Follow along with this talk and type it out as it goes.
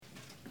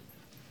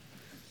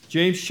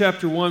James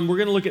chapter 1, we're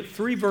going to look at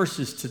 3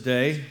 verses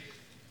today.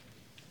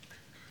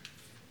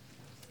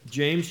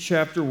 James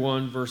chapter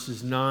 1,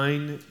 verses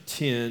 9,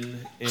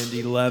 10, and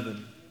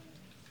 11.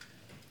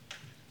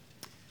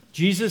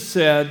 Jesus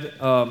said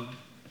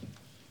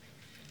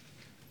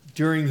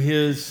during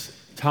his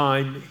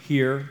time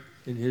here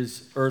in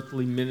his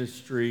earthly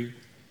ministry,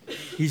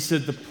 he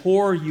said, "The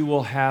poor you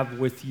will have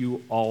with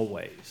you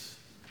always."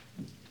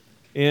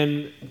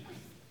 And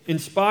in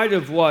spite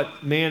of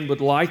what man would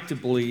like to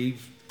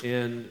believe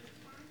in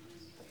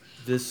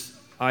this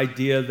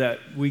idea that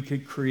we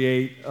could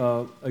create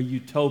a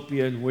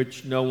utopia in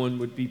which no one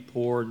would be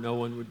poor, no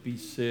one would be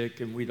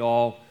sick, and we'd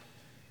all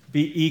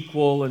be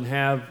equal and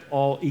have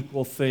all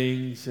equal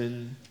things,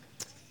 and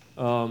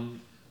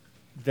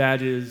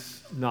that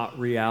is not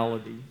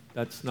reality.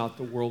 That's not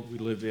the world we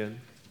live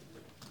in.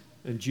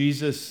 And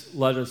Jesus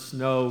let us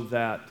know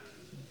that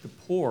the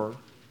poor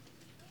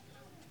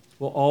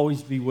will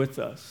always be with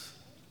us.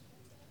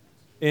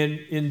 And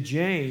in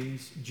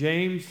James,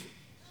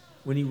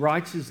 when he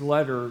writes his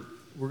letter,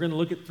 we're going to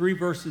look at 3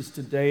 verses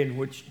today in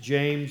which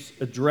James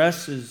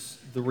addresses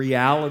the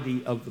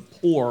reality of the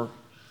poor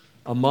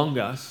among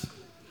us.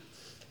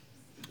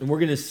 And we're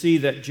going to see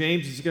that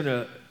James is going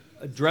to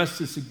address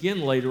this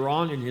again later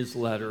on in his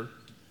letter.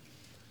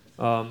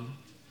 And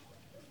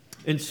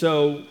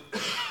so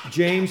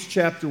James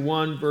chapter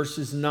 1,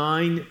 verses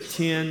 9,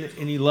 10,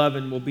 and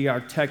 11 will be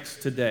our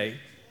text today.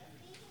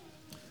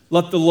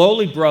 "Let the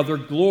lowly brother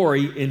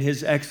glory in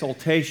his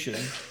exaltation,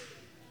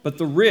 but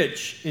the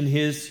rich in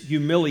his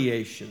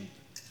humiliation.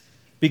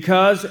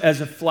 Because as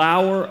a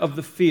flower of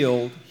the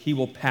field, he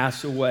will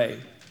pass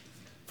away.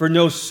 For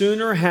no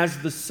sooner has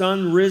the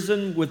sun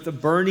risen with the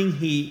burning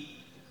heat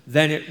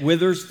than it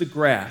withers the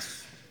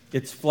grass.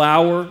 Its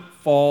flower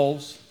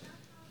falls,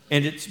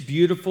 and its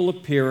beautiful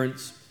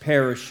appearance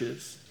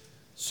perishes.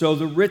 So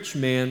the rich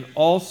man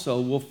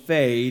also will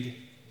fade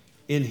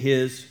in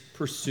his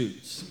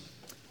pursuits."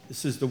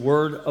 This is the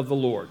word of the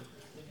Lord.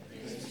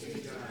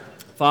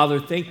 Father,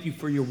 thank you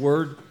for your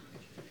word.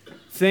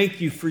 Thank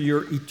you for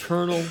your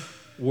eternal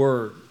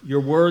word,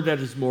 your word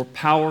that is more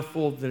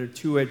powerful than a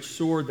two-edged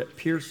sword that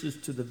pierces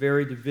to the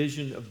very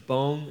division of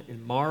bone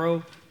and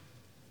marrow,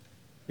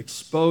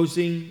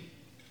 exposing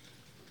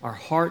our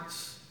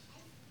hearts,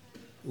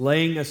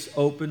 laying us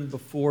open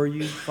before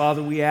you.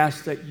 Father, we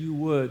ask that you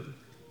would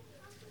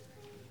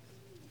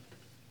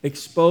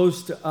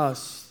expose to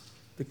us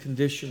the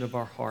condition of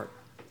our heart,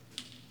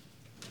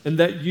 and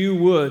that you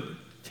would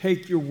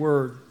take your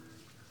word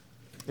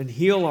and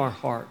heal our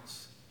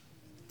hearts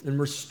and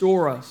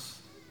restore us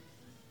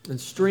and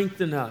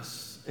strengthen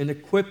us and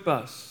equip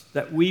us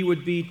that we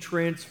would be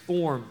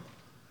transformed,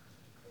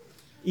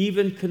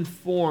 even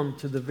conformed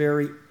to the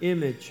very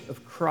image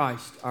of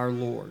Christ our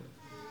Lord,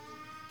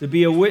 to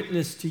be a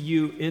witness to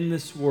you in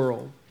this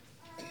world,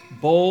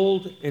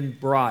 bold and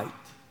bright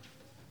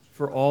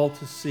for all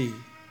to see,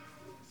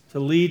 to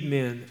lead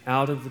men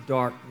out of the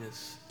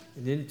darkness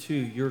and into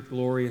your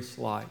glorious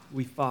light.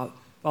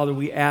 Father,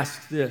 we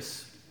ask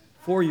this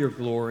for your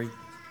glory.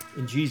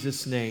 In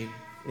Jesus' name,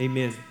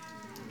 amen.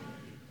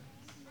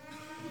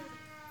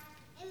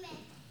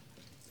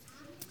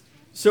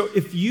 So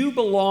if you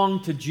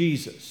belong to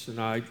Jesus, and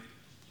I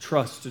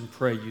trust and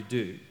pray you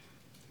do,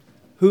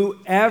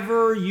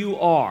 whoever you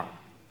are,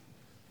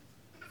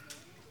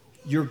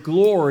 your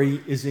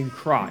glory is in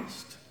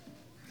Christ.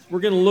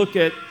 We're going to look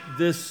at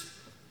this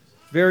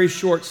very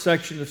short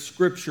section of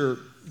Scripture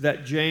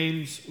that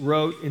James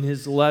wrote in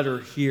his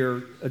letter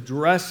here,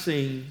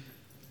 addressing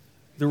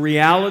the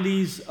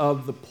realities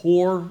of the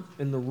poor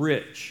and the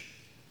rich,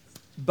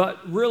 but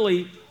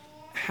really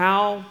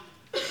how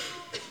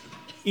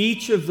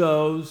each of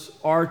those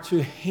are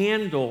to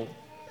handle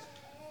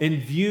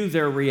and view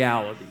their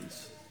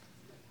realities.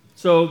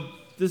 So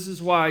this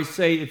is why I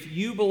say if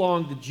you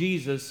belong to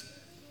Jesus,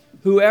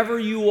 whoever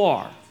you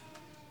are,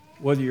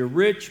 whether you're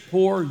rich,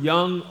 poor,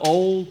 young,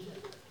 old,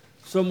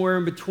 somewhere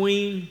in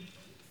between,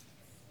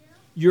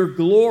 your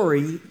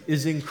glory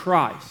is in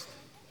Christ.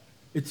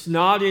 It's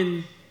not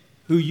in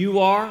who you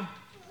are.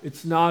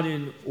 It's not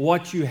in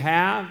what you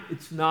have.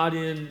 It's not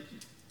in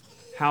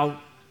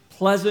how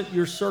pleasant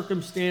your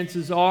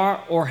circumstances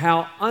are or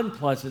how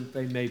unpleasant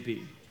they may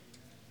be.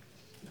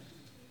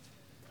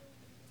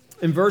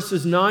 In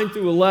verses 9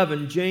 through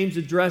 11, James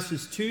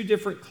addresses 2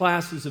 different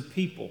classes of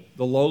people,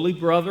 the lowly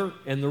brother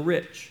and the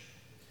rich.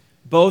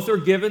 Both are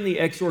given the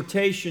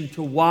exhortation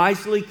to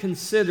wisely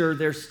consider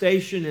their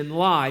station in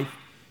life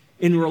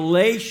in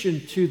relation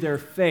to their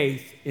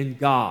faith in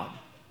God.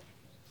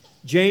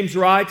 James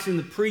writes in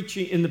the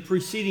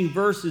preceding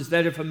verses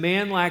that if a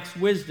man lacks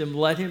wisdom,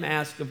 let him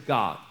ask of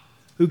God,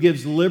 who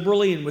gives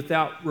liberally and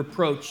without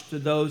reproach to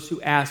those who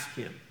ask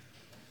him.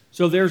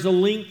 So there's a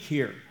link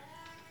here.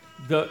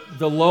 The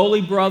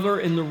lowly brother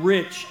and the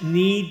rich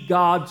need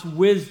God's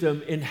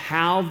wisdom in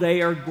how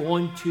they are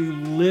going to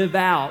live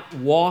out,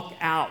 walk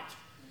out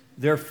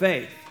their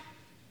faith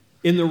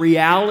in the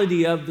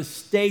reality of the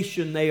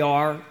station they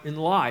are in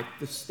life,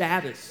 the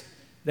status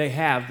they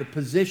have, the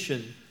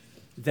position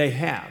they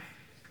have.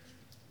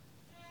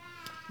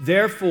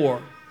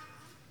 Therefore,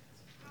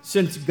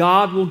 since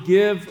God will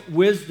give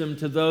wisdom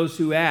to those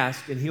who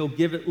ask, and he'll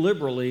give it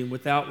liberally and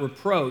without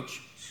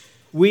reproach,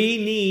 we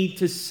need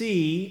to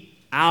see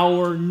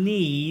our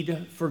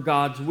need for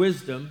God's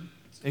wisdom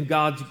and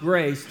God's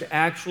grace to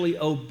actually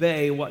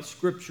obey what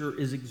Scripture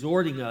is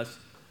exhorting us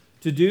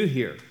to do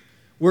here.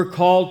 We're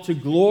called to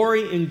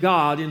glory in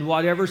God in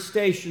whatever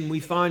station we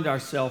find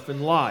ourselves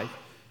in life.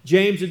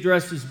 James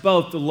addresses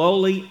both the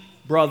lowly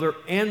brother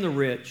and the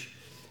rich,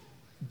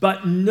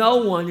 but no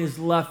one is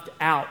left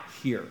out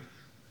here.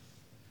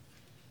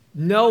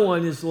 No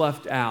one is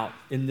left out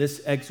in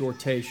this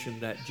exhortation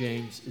that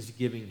James is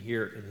giving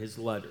here in his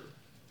letter.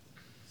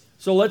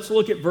 So let's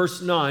look at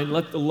verse 9.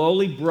 Let the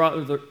lowly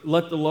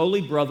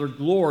brother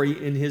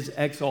glory in his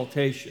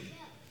exaltation.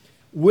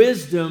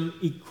 Wisdom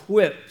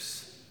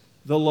equips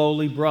the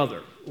lowly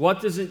brother.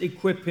 What does it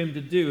equip him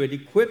to do? It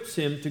equips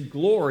him to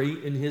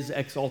glory in his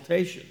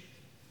exaltation.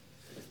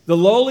 The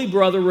lowly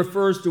brother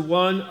refers to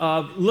one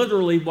of,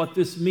 literally what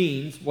this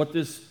means, what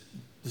this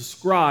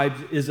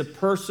describes, is a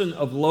person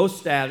of low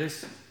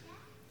status,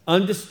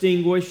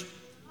 undistinguished,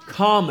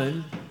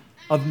 common,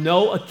 of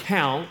no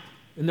account.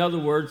 In other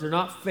words, they're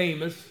not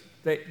famous.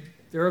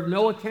 They're of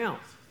no account.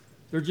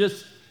 They're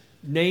just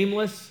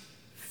nameless,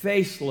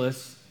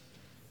 faceless,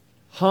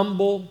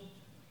 humble,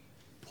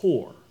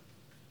 poor.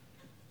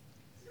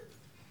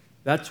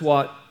 That's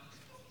what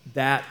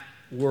that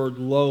word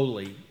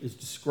lowly is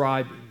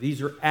describing.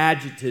 These are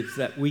adjectives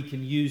that we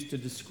can use to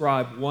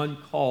describe one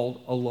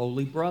called a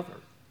lowly brother.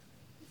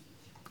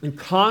 And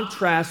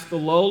contrast the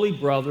lowly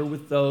brother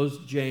with those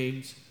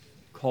James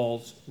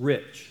calls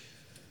rich.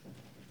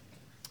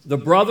 The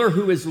brother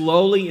who is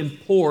lowly and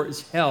poor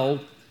is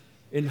held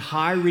in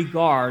high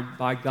regard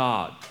by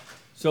God.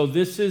 So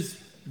this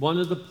is one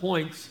of the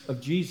points of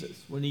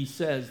Jesus when he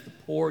says, the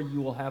poor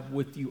you will have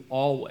with you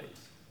always.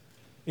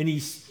 And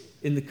he's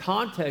in the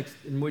context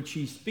in which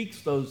he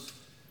speaks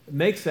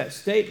makes that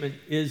statement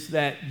is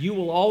that you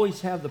will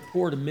always have the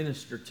poor to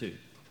minister to.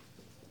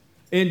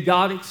 And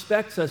God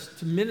expects us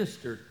to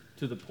minister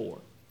to the poor.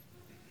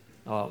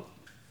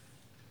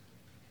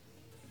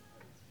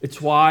 It's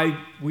why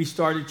we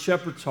started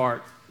Shepherd's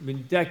Heart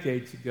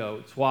decades ago.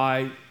 It's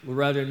why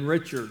Loretta and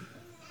Richard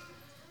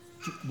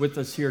with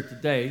us here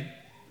today.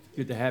 It's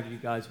good to have you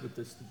guys with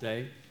us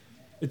today.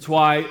 It's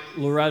why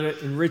Loretta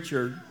and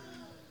Richard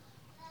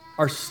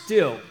are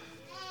still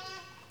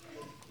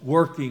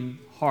working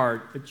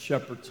hard at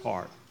Shepherd's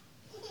Heart.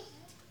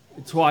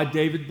 It's why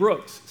David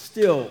Brooks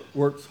still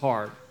works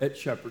hard at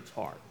Shepherd's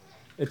Heart.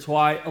 It's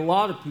why a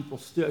lot of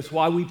people it's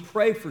why we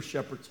pray for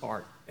Shepherd's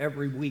Heart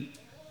every week.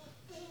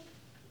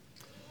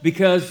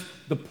 Because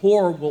the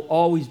poor will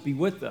always be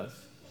with us,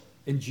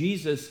 and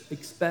Jesus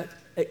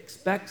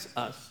expects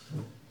us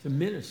to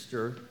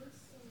minister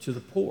to the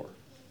poor.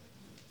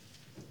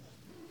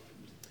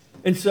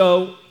 And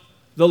so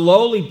the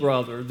lowly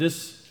brother,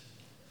 this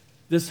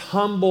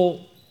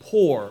humble,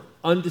 poor,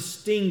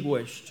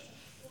 undistinguished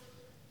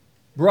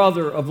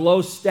brother of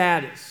low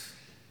status,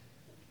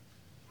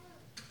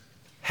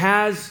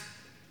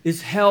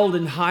 is held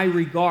in high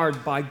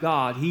regard by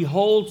God. He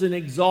holds an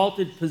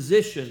exalted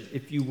position,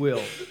 if you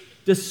will,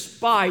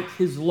 despite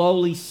his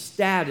lowly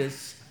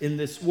status in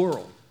this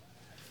world.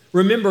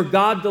 Remember,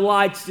 God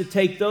delights to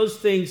take those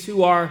things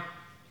who are,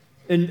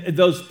 and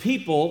those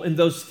people and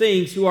those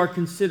things who are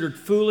considered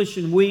foolish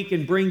and weak,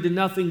 and bring to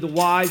nothing the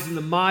wise and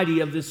the mighty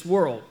of this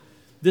world.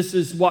 This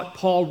is what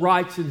Paul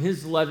writes in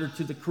his letter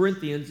to the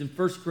Corinthians in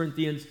 1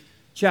 Corinthians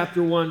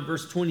chapter 1,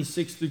 verse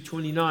 26 through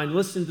 29.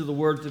 Listen to the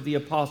words of the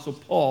Apostle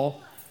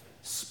Paul,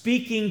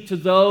 speaking to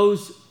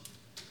those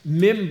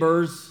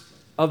members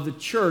of the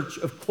church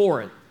of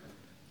Corinth.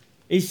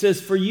 He says,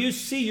 "For you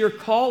see your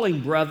calling,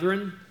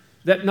 brethren,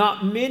 that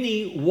not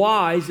many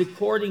wise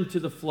according to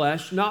the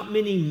flesh, not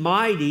many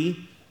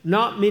mighty,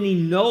 not many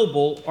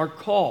noble are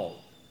called.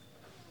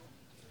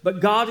 But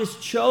God has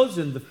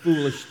chosen the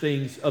foolish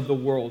things of the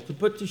world to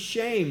put to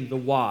shame the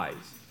wise.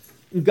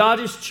 And God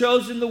has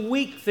chosen the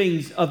weak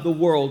things of the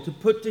world to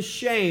put to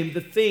shame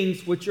the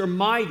things which are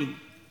mighty.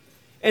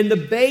 And the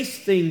base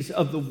things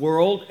of the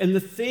world and the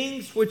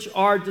things which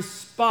are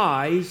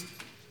despised,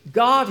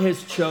 God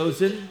has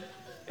chosen,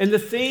 and the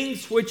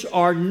things which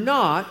are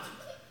not,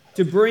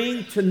 to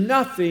bring to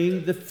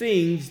nothing the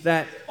things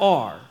that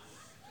are,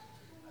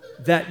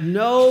 that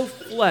no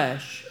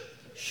flesh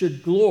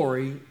should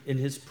glory in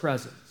his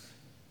presence."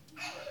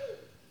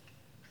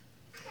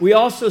 We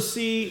also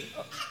see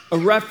a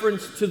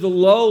reference to the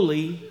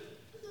lowly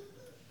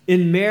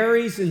in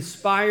Mary's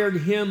inspired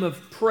hymn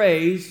of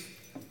praise,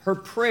 her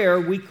prayer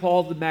we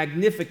call the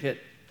Magnificat.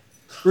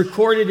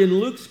 Recorded in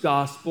Luke's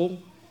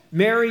Gospel,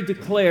 Mary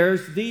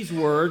declares these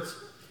words,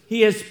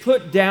 "He has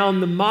put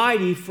down the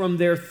mighty from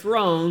their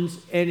thrones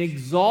and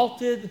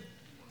exalted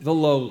the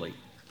lowly."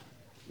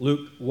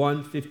 Luke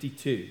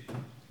 1:52.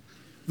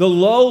 The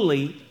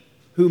lowly,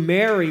 who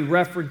Mary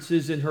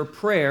references in her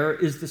prayer,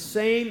 is the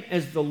same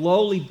as the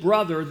lowly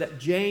brother that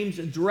James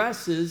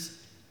addresses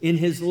in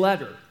his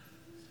letter.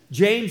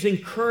 James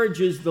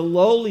encourages the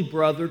lowly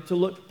brother to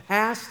look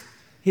past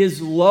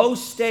his low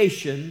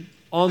station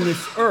on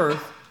this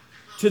earth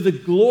to the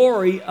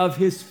glory of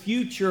his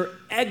future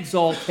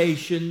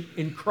exaltation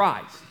in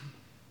Christ.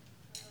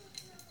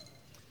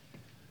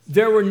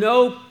 There were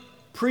no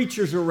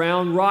preachers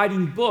around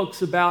writing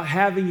books about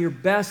having your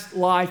best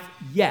life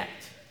yet.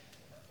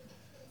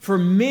 For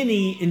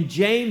many in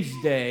James'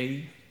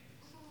 day,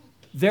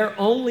 their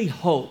only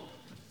hope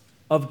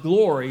of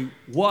glory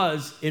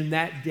was in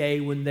that day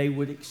when they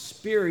would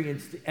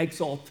experience the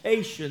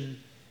exaltation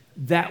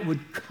that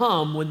would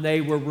come when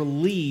they were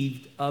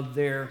relieved of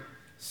their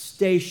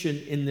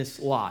station in this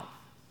life.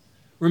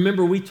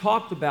 Remember, we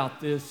talked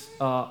about this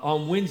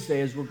on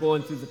Wednesday as we're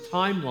going through the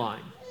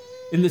timeline.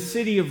 In the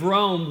city of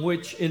Rome,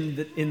 which in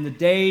the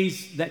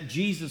days that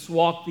Jesus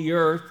walked the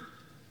earth,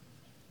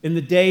 in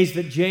the days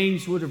that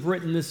James would have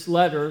written this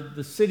letter,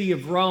 the city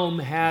of Rome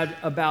had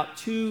about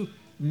 2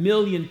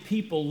 million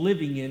people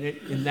living in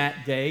it in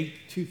that day,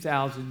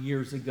 2,000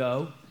 years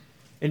ago.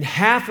 And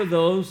half of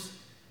those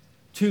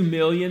 2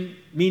 million,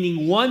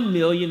 meaning 1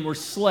 million, were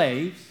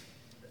slaves.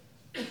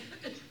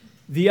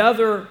 The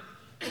other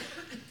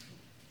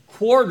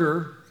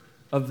quarter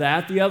of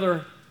that,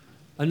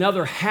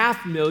 another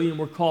 500,000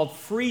 were called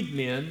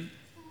freedmen,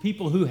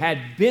 people who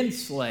had been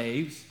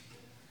slaves,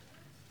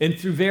 and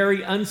through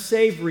very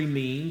unsavory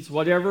means,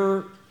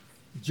 whatever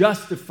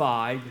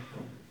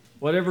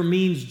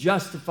means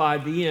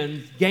justified the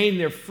end, gained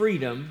their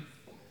freedom.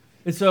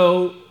 And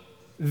so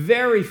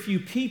very few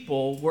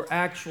people were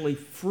actually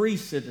free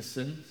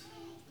citizens.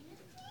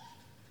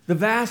 The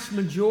vast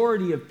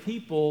majority of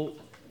people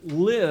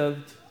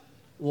lived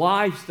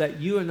lives that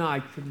you and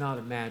I could not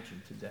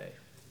imagine today.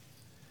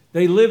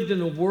 They lived in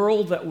a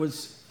world that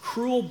was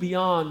cruel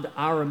beyond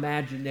our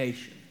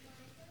imagination.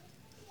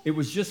 It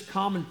was just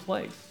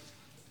commonplace.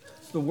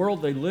 It's the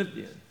world they lived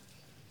in.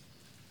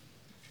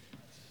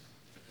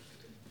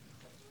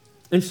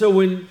 And so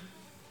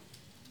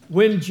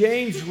when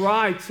James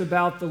writes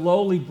about the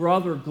lowly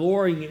brother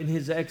glorying in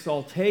his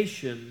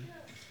exaltation,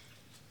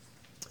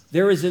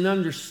 there is an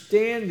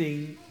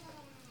understanding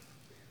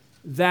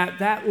that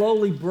that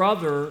lowly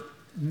brother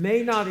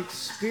may not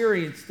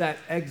experience that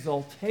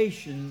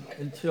exaltation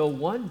until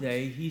one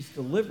day he's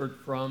delivered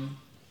from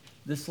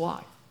this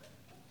life.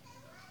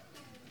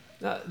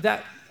 Now,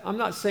 I'm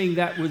not saying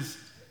that was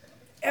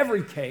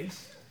every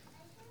case,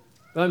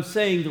 but I'm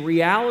saying the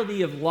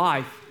reality of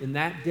life in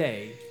that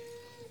day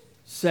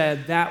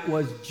said that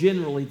was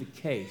generally the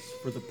case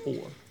for the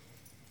poor.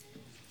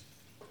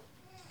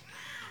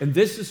 And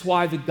this is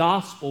why the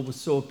gospel was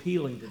so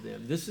appealing to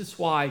them. This is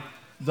why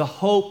the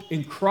hope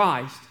in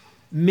Christ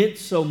meant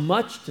so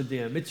much to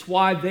them. It's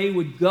why they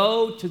would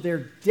go to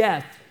their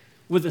death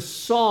with a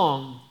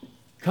song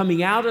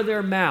coming out of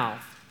their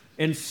mouth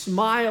and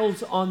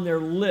smiles on their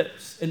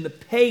lips. And the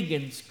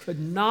pagans could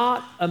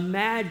not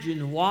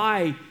imagine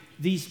why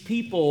these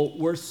people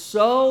were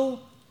so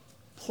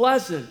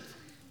pleasant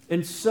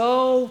and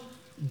so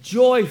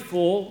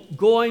joyful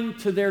going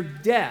to their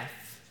death.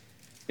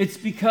 It's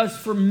because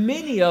for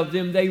many of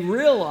them, they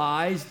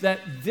realized that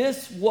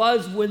this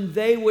was when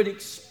they would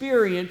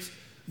experience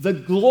the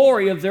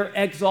glory of their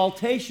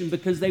exaltation,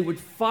 because they would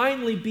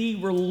finally be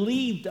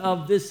relieved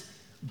of this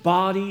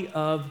body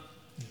of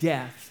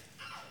death.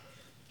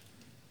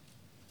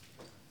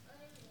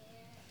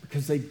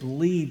 Because they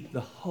believed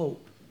the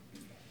hope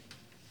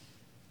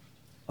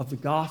of the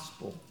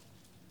gospel,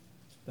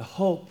 the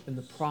hope and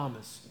the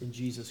promise in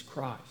Jesus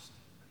Christ.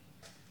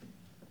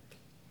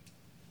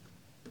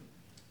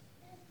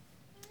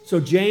 So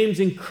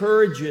James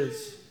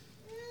encourages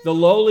the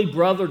lowly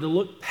brother to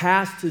look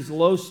past his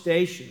low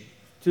station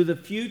to the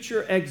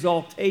future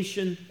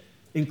exaltation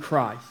in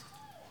Christ.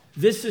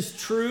 This is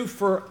true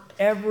for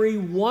every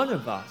one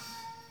of us.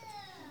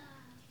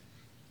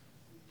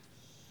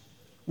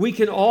 We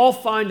can all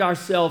find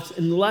ourselves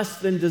in less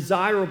than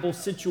desirable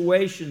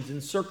situations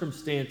and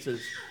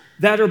circumstances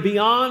that are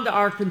beyond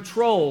our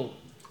control,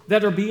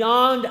 that are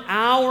beyond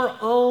our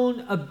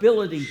own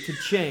ability to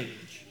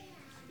change.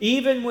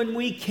 Even when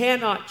we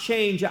cannot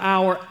change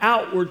our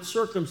outward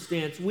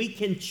circumstance, we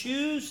can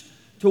choose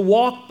to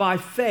walk by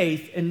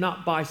faith and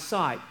not by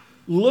sight,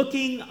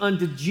 looking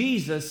unto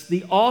Jesus,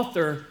 the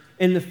author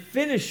and the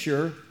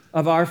finisher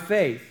of our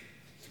faith.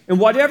 And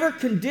whatever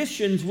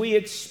conditions we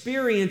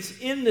experience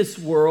in this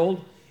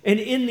world and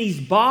in these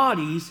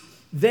bodies,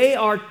 they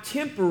are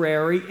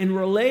temporary in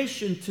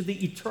relation to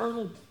the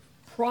eternal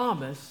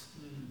promise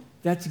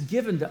that's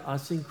given to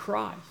us in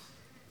Christ.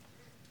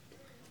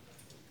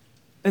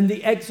 And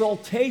the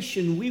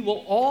exaltation we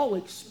will all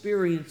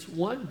experience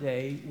one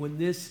day when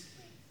this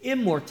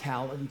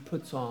immortality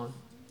puts on,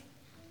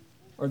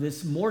 or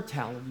this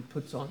mortality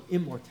puts on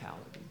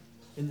immortality,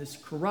 and this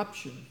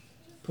corruption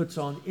puts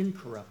on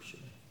incorruption.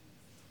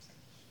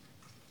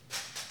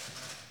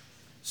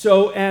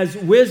 So as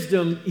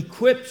wisdom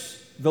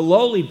equips the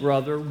lowly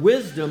brother,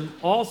 wisdom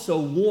also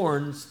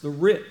warns the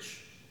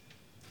rich.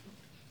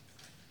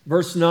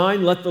 Verse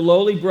 9, let the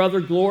lowly brother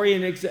glory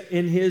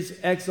in his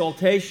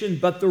exaltation,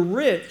 but the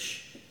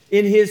rich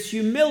in his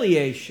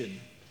humiliation.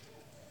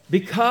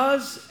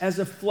 Because as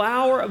a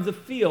flower of the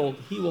field,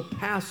 he will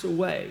pass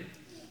away.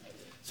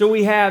 So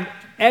we have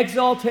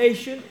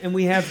exaltation and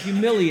we have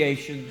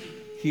humiliation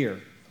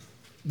here.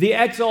 The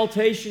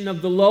exaltation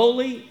of the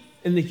lowly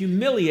and the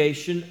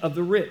humiliation of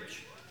the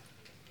rich.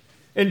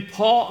 And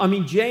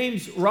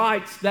James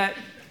writes that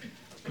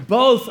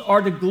both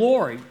are to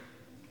glory.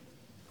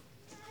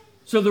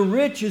 So the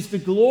rich is to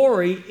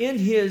glory in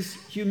his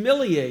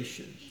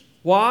humiliation.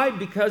 Why?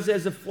 Because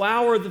as a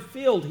flower of the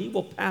field, he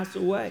will pass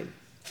away.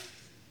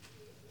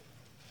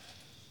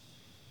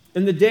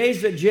 In the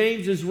days that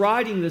James is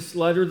writing this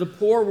letter, the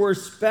poor were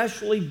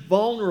especially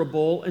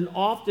vulnerable and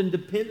often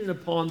dependent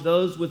upon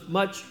those with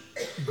much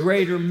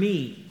greater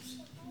means.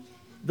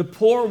 The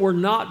poor were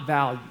not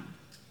valued.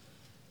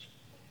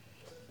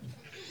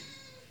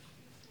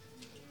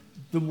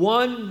 The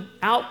one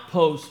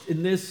outpost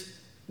in this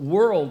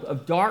world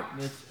of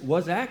darkness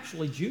was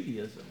actually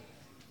Judaism.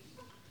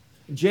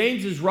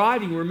 James is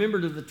writing, remember,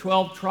 to the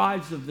 12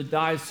 tribes of the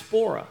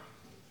diaspora.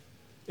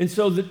 And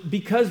so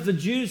because the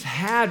Jews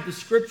had the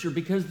Scripture,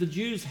 because the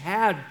Jews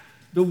had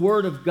the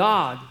Word of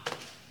God,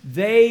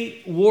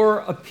 they were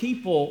a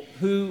people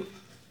who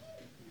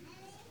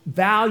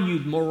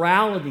valued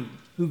morality,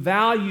 who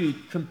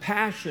valued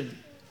compassion.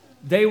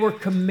 They were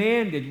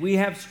commanded. We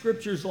have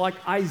scriptures like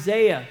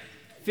Isaiah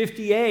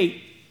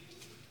 58,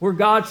 where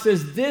God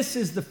says, "This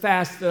is the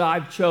fast that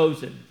I've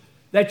chosen,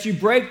 that you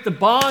break the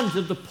bonds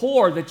of the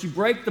poor, that you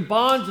break the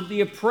bonds of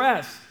the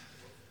oppressed,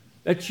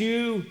 that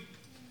you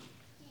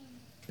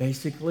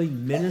basically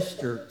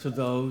minister to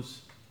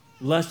those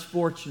less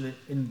fortunate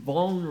and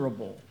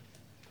vulnerable,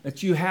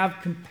 that you have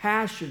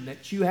compassion,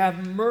 that you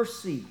have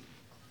mercy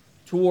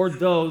toward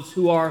those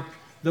who are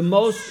the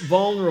most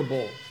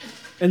vulnerable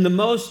and the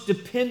most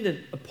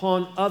dependent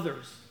upon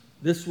others."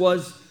 This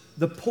was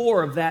the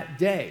poor of that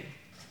day.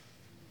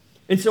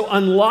 And so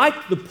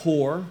unlike the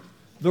poor,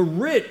 the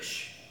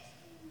rich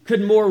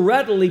could more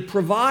readily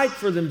provide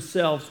for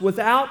themselves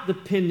without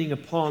depending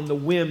upon the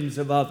whims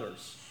of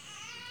others.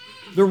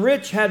 The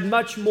rich had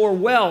much more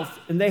wealth,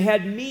 and they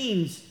had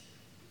means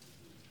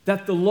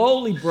that the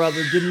lowly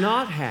brother did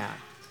not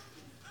have.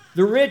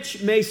 The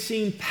rich may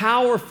seem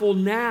powerful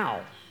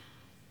now,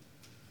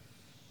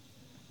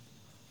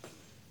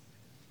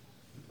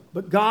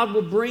 but God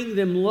will bring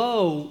them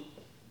low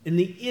in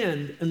the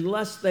end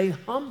unless they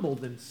humble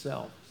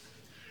themselves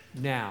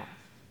now.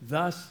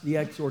 Thus the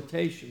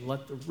exhortation,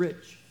 let the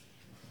rich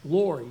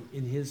glory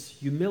in his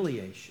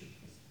humiliation.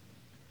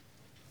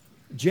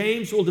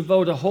 James will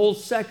devote a whole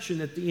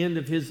section at the end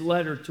of his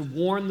letter to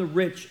warn the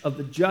rich of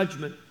the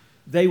judgment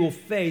they will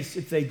face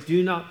if they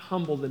do not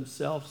humble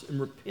themselves and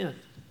repent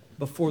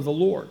before the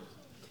Lord.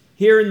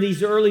 Here in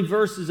these early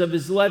verses of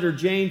his letter,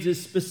 James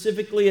is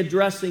specifically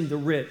addressing the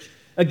rich.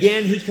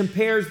 Again, he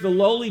compares the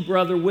lowly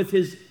brother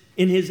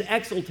in his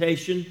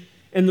exaltation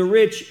and the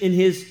rich in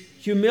his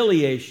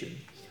humiliation.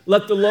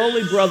 Let the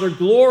lowly brother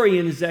glory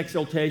in his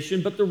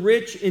exaltation, but the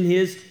rich in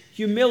his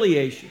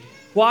humiliation.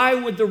 Why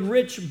would the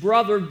rich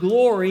brother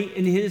glory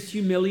in his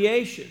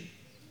humiliation?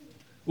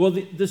 Well,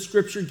 the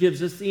scripture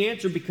gives us the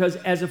answer, because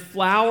as a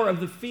flower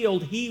of the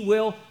field, he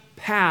will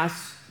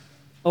pass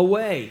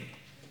away.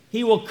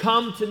 He will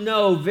come to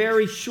know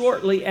very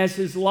shortly, as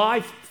his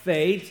life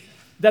fades,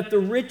 that the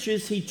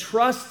riches he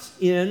trusts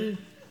in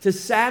to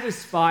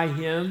satisfy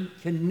him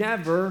can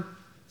never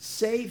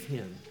save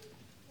him.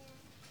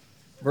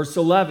 Verse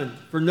 11,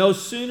 "For no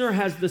sooner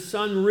has the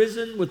sun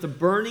risen with a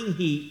burning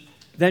heat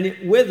than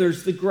it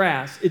withers the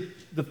grass.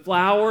 The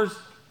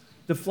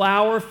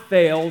flower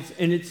fails,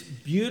 and its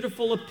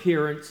beautiful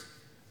appearance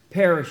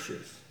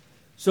perishes.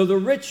 So the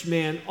rich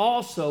man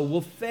also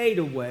will fade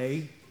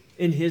away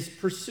in his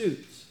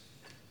pursuits."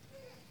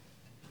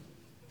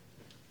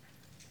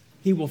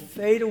 He will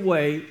fade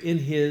away in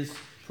his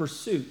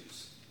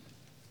pursuits.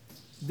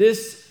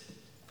 This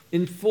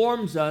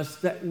informs us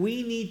that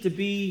we need to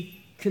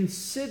be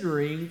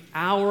considering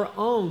our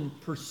own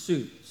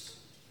pursuits.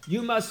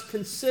 You must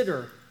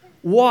consider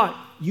what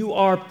you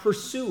are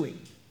pursuing.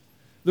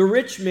 The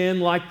rich man,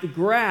 like the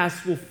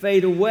grass, will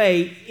fade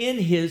away in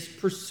his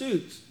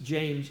pursuits,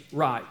 James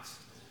writes.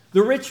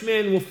 The rich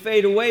man will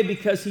fade away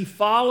because he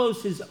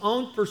follows his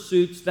own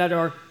pursuits that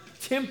are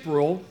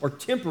temporal or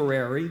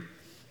temporary,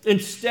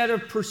 instead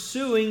of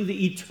pursuing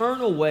the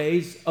eternal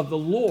ways of the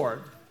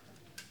Lord.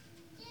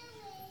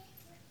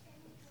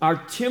 Our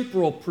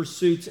temporal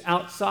pursuits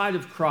outside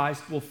of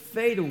Christ will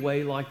fade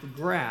away like the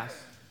grass,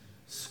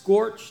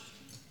 scorched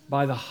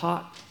by the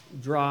hot,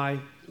 dry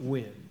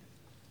wind.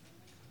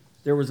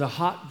 There was a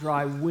hot,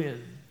 dry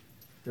wind.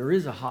 There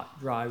is a hot,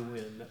 dry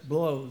wind that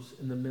blows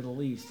in the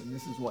Middle East, and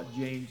this is what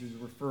James is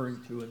referring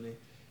to,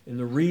 and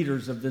the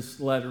readers of this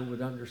letter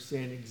would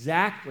understand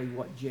exactly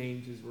what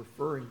James is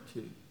referring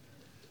to.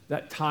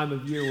 That time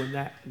of year when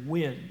that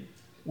wind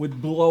would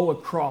blow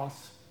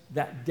across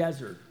that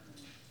desert,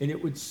 and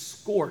it would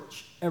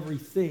scorch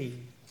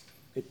everything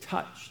it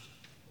touched.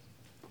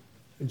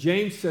 And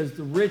James says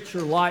the rich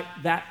are like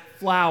that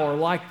flower,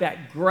 like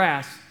that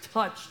grass,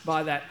 touched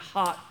by that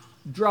hot,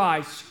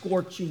 dry,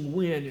 scorching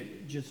wind, and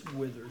it just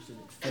withers and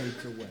it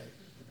fades away.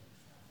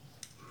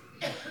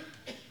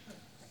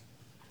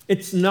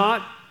 It's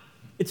not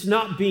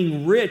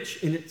being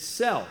rich in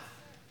itself.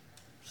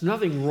 There's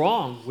nothing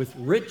wrong with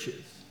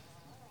riches.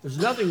 There's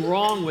nothing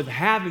wrong with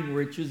having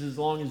riches as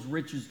long as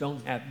riches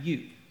don't have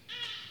you.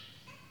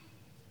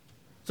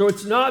 So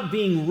it's not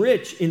being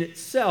rich in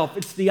itself.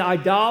 It's the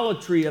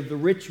idolatry of the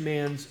rich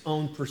man's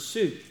own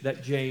pursuit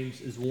that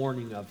James is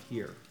warning of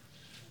here.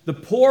 The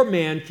poor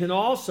man can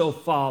also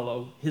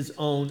follow his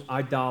own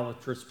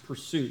idolatrous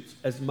pursuits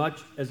as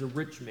much as a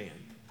rich man.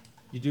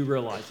 You do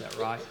realize that,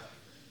 right?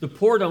 The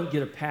poor don't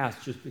get a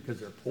pass just because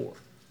they're poor.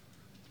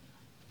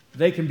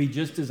 They can be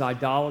just as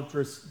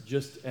idolatrous,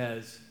 just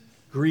as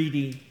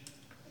greedy,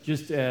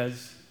 just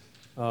as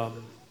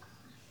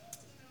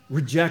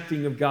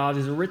rejecting of God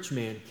as a rich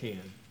man can.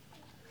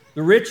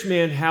 The rich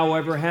man,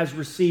 however, has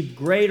received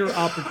greater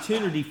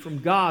opportunity from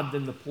God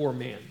than the poor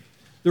man.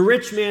 The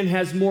rich man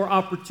has more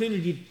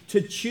opportunity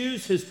to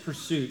choose his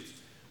pursuits,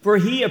 for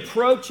he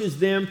approaches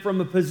them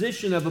from a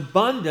position of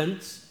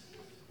abundance,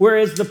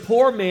 whereas the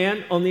poor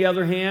man, on the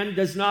other hand,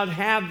 does not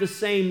have the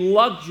same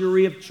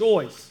luxury of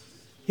choice.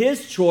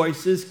 His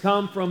choices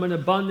come from an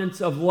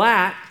abundance of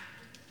lack,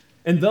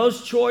 and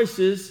those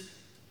choices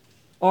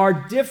are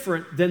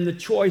different than the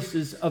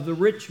choices of the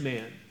rich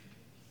man,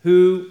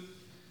 who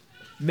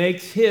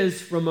makes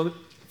his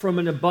from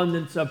an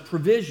abundance of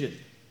provision.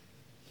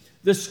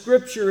 The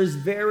Scripture is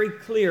very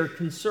clear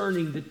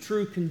concerning the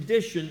true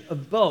condition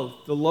of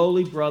both the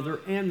lowly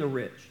brother and the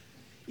rich.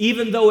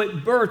 Even though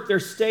at birth their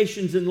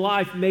stations in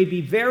life may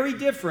be very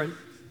different,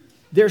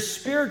 their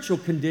spiritual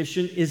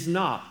condition is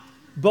not.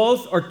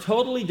 Both are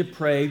totally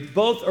depraved.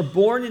 Both are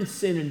born in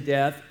sin and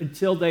death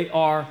until they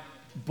are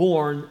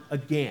born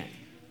again.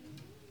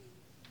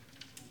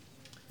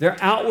 Their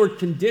outward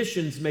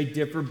conditions may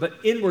differ, but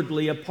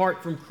inwardly,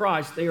 apart from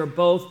Christ, they are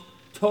both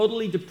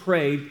totally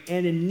depraved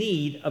and in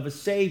need of a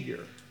Savior.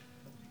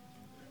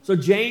 So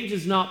James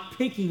is not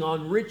picking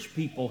on rich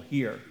people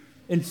here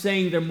and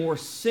saying they're more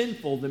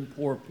sinful than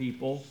poor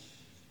people.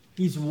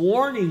 He's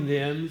warning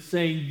them,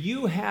 saying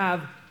you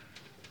have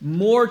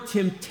more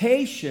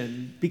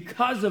temptation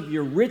because of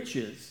your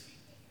riches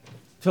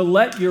to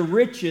let your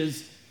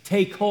riches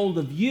take hold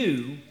of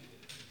you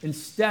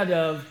instead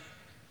of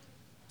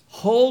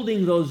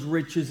holding those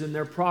riches in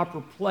their proper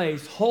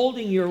place,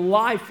 holding your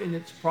life in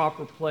its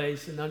proper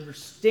place, and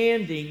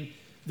understanding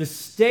the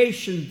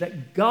station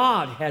that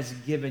God has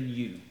given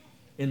you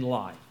in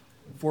life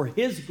for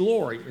His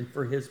glory and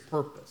for His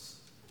purpose.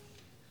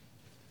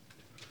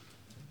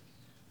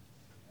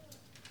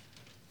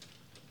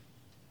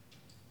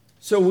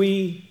 So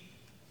we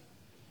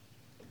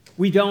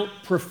don't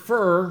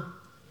prefer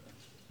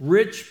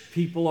rich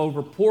people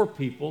over poor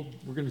people.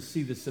 We're going to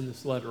see this in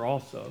this letter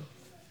also.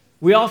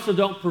 We also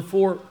don't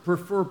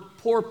prefer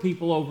poor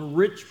people over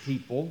rich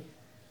people.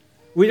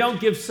 We don't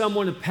give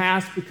someone a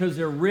pass because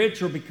they're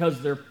rich or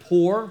because they're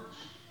poor.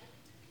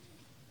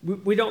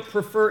 We don't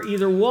prefer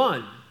either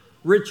one,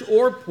 rich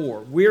or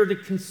poor. We are to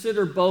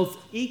consider both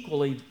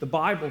equally, the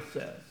Bible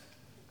says.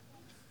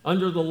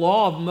 Under the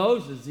law of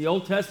Moses, the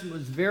Old Testament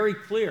was very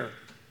clear.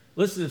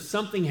 Listen, if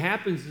something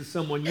happens to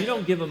someone, you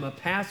don't give them a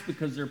pass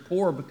because they're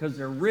poor or because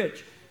they're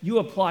rich. You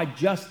apply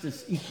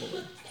justice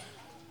equally.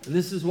 And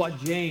this is what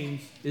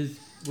James is,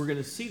 we're going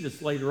to see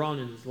this later on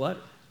in his letter.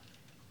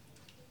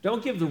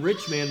 Don't give the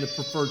rich man the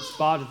preferred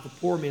spot if the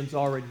poor man's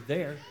already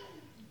there.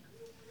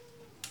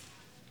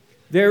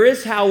 There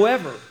is,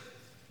 however,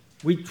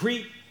 we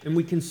treat and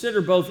we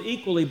consider both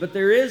equally, but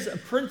there is a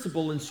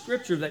principle in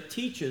Scripture that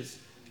teaches,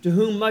 to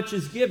whom much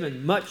is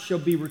given, much shall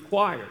be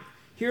required.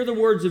 Hear the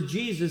words of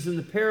Jesus in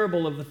the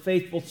parable of the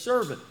faithful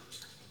servant.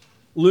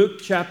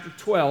 Luke chapter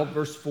 12,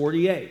 verse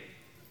 48.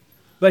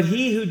 But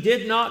he who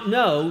did not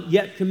know,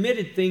 yet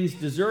committed things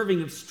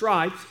deserving of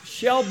stripes,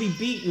 shall be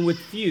beaten with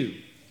few.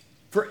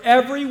 For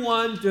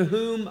everyone to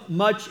whom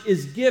much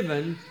is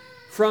given,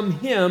 from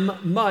him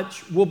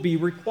much will be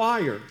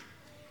required.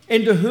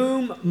 And to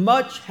whom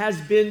much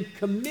has been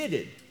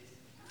committed,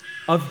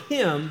 of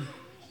him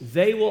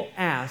they will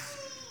ask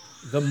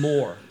the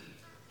more.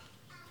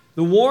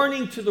 The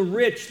warning to the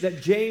rich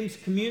that James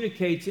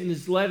communicates in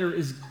his letter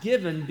is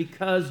given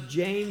because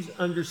James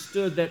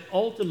understood that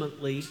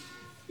ultimately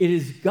it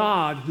is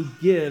God who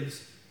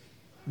gives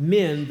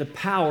men the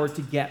power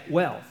to get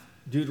wealth.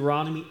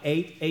 Deuteronomy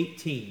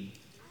 8:18.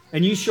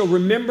 And you shall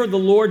remember the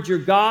Lord your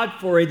God,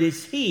 for it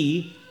is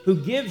He who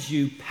gives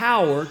you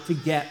power to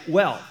get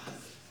wealth.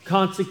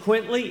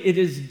 Consequently, it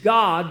is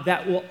God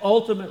that will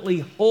ultimately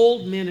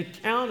hold men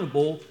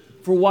accountable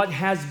for what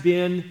has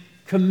been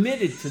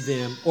committed to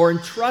them or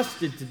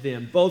entrusted to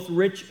them, both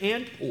rich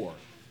and poor.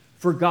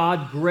 For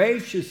God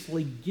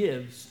graciously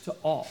gives to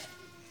all.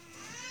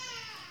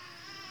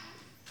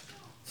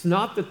 It's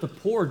not that the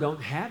poor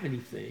don't have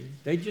anything.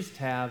 They just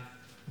have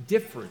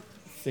different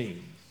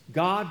things.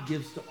 God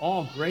gives to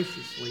all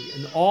graciously,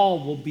 and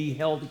all will be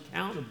held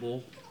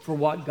accountable for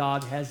what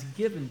God has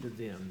given to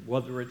them,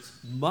 whether it's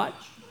much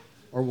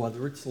or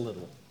whether it's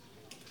little.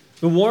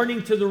 The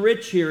warning to the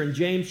rich here in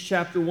James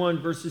chapter 1,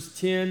 verses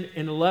 10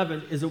 and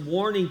 11 is a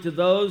warning to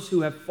those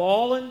who have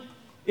fallen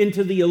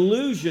into the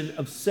illusion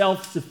of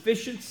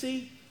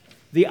self-sufficiency,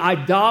 the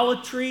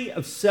idolatry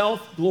of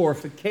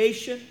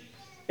self-glorification,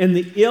 and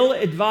the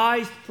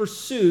ill-advised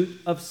pursuit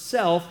of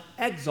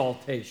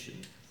self-exaltation.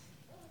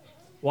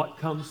 What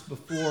comes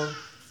before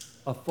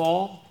a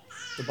fall?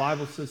 The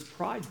Bible says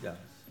pride does.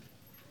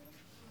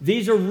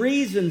 These are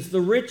reasons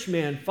the rich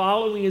man,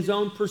 following his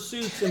own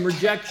pursuits and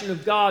rejection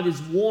of God,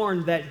 is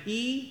warned that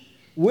he,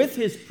 with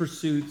his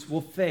pursuits,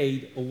 will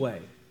fade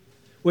away.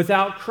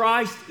 Without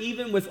Christ,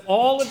 even with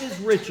all of his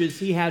riches,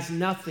 he has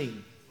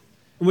nothing.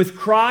 And with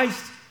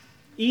Christ,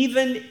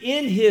 even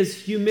in his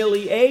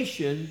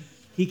humiliation,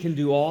 he can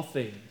do all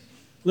things.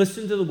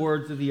 Listen to the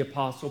words of the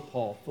Apostle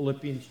Paul,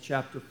 Philippians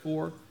chapter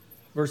 4,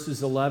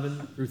 verses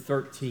 11 through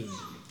 13.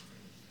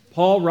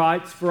 Paul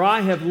writes, "For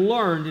I have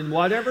learned in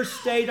whatever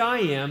state I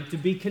am to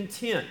be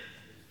content.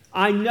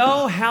 I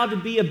know how to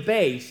be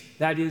abased,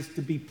 that is,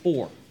 to be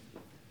poor.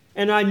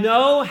 And I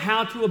know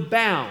how to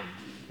abound,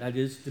 that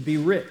is, to be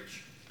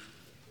rich.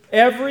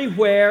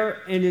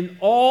 Everywhere and in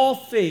all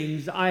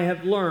things I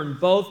have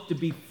learned both to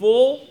be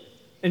full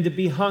and to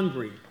be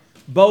hungry,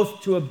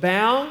 both to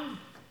abound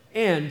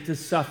and to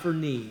suffer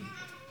need.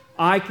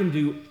 I can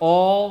do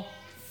all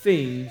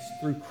things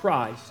through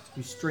Christ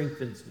who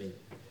strengthens me."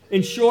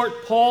 In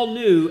short, Paul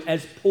knew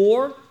as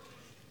poor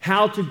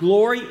how to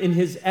glory in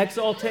his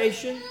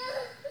exaltation,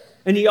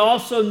 and he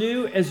also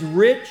knew as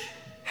rich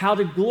how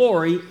to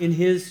glory in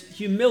his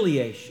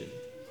humiliation.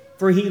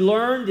 For he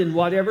learned in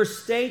whatever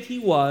state he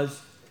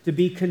was to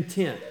be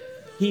content.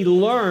 He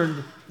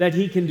learned that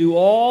he can do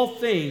all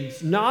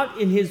things, not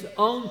in his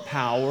own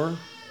power,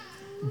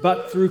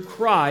 but through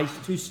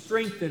Christ who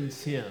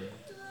strengthens him.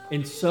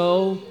 And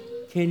so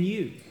can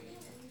you.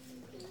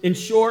 In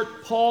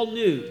short, Paul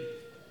knew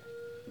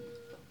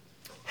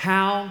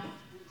how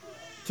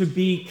to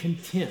be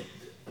content,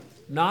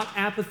 not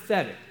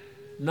apathetic,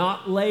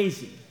 not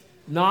lazy,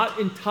 not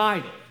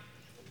entitled,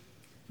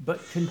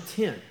 but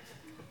content.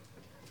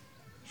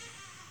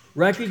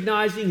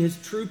 Recognizing his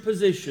true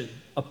position,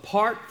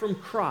 apart from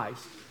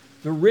Christ,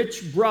 the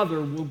rich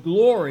brother will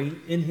glory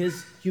in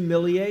his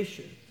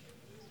humiliation.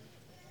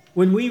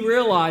 When we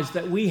realize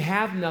that we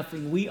have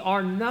nothing, we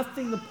are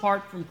nothing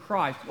apart from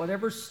Christ,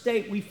 whatever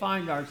state we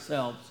find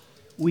ourselves,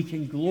 we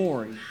can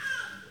glory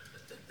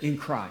in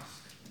Christ.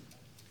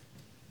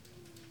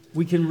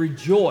 We can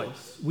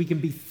rejoice. We can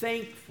be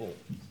thankful.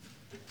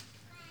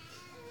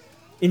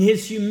 In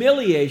his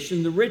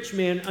humiliation, the rich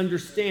man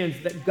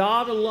understands that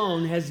God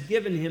alone has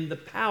given him the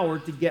power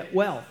to get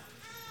wealth,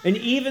 and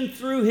even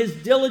through his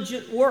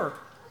diligent work,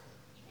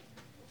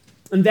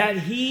 and that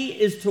he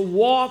is to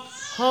walk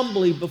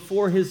humbly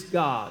before his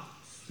God.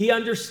 He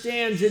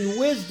understands in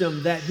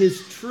wisdom that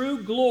his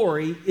true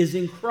glory is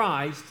in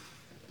Christ,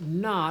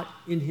 not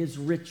in his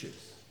riches.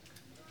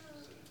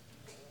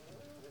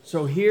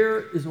 So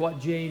here is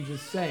what James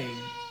is saying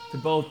to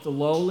both the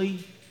lowly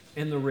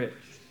and the rich.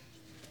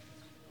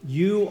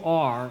 You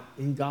are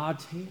in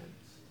God's hands.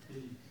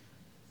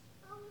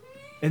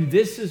 And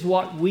this is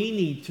what we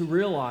need to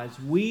realize.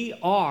 We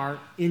are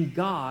in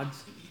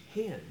God's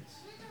hands.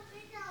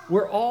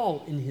 We're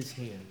all in his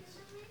hands.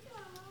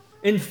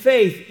 In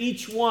faith,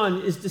 each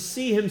one is to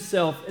see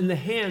himself in the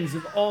hands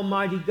of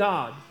Almighty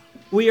God.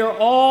 We are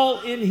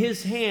all in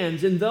his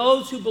hands, and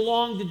those who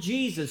belong to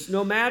Jesus,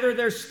 no matter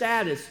their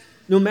status,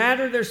 no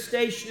matter their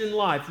station in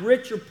life,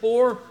 rich or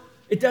poor,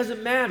 it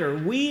doesn't matter.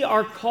 We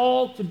are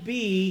called to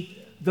be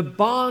the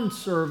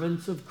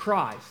bondservants of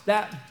Christ.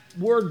 That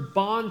word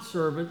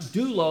bondservant,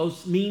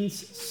 doulos,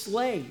 means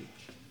slave.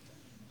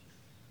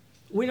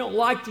 We don't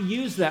like to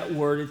use that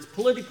word. It's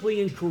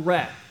politically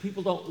incorrect.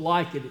 People don't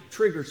like it. It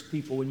triggers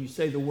people when you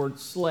say the word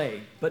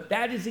slave. But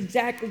that is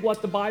exactly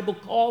what the Bible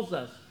calls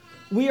us.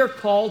 We are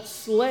called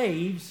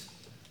slaves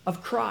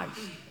of Christ.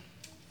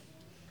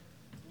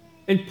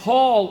 And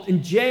Paul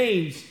and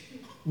James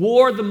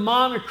wore the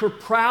moniker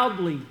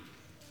proudly.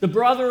 The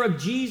brother of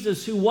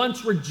Jesus, who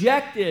once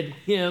rejected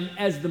him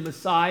as the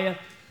Messiah,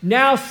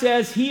 now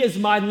says, "He is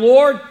my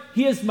Lord,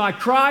 He is my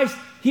Christ,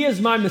 He is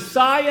my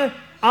Messiah.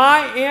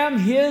 I am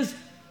His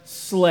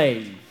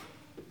slave."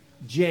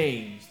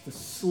 James, the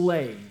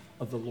slave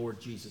of the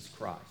Lord Jesus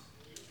Christ.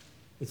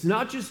 It's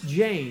not just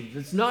James,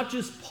 it's not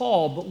just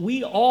Paul, but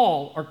we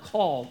all are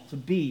called to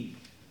be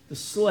the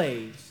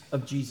slaves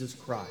of Jesus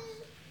Christ.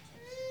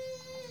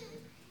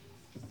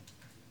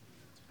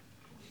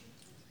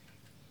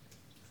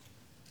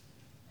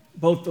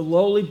 Both the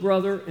lowly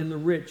brother and the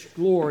rich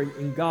glory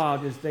in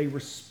God as they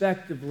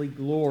respectively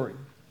glory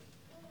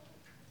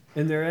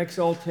in their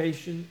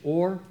exaltation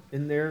or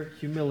in their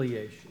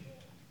humiliation.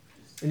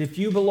 And if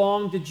you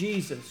belong to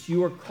Jesus,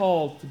 you are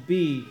called to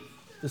be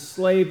the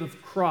slave of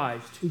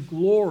Christ who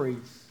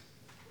glories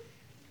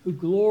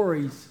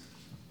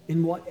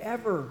in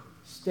whatever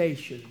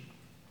station,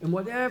 in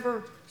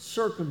whatever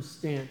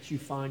circumstance you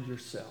find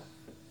yourself.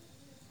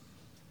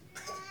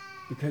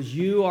 Because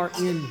you are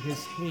in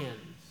his hands.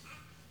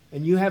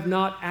 And you have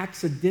not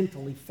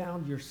accidentally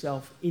found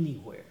yourself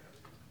anywhere.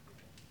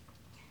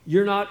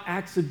 You're not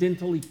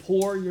accidentally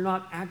poor. You're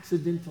not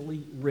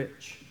accidentally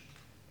rich.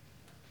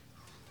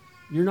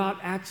 You're not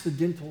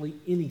accidentally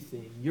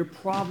anything. You're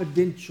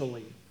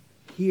providentially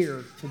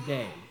here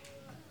today.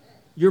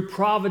 You're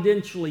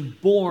providentially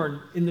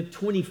born in the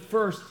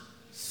 21st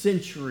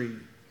century.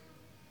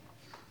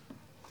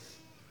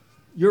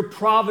 You're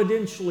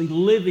providentially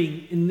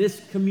living in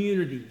this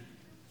community.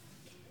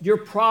 You're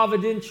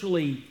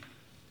providentially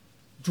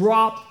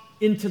dropped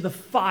into the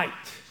fight,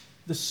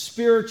 the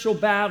spiritual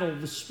battle,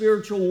 the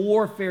spiritual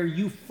warfare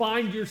you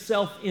find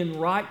yourself in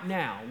right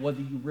now,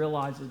 whether you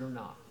realize it or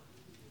not.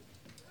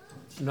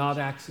 It's not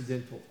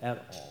accidental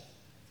at all.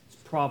 It's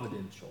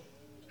providential.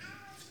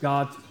 It's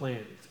God's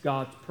plan. It's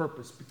God's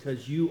purpose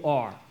because you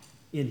are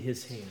in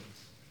His hands.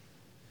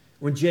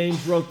 When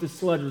James wrote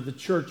this letter, the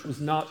church was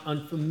not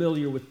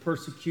unfamiliar with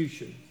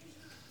persecution.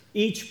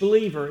 Each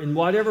believer, in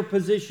whatever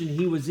position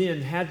he was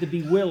in, had to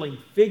be willing,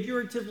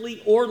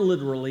 figuratively or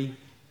literally,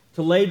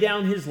 to lay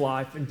down his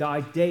life and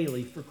die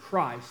daily for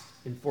Christ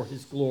and for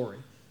His glory.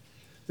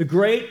 The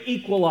great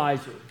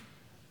equalizer.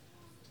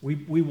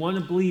 We want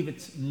to believe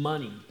it's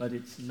money, but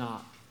it's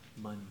not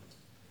money.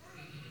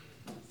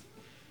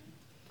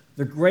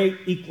 The great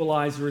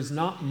equalizer is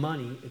not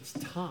money, it's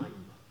time.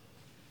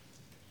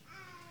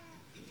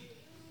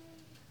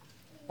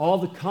 All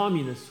the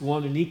communists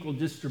want an equal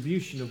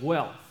distribution of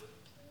wealth.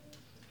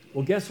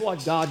 Well, guess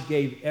what? God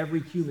gave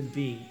every human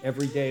being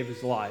every day of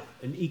his life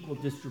an equal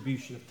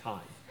distribution of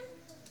time.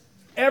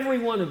 Every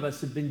one of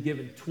us have been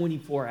given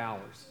 24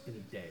 hours in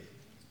a day.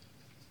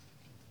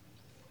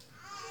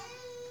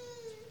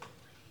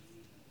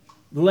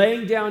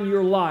 Laying down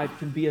your life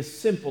can be as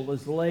simple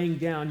as laying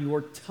down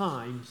your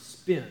time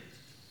spent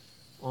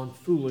on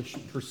foolish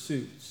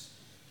pursuits.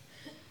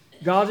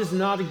 God is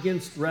not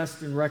against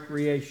rest and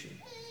recreation.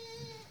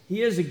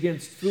 He is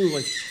against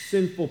foolish,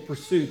 sinful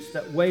pursuits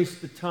that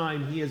waste the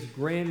time He has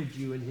granted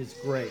you in His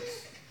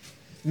grace.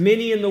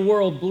 Many in the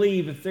world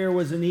believe if there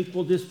was an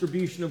equal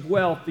distribution of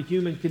wealth, the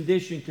human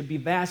condition could be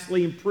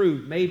vastly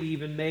improved, maybe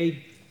even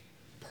made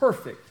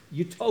perfect,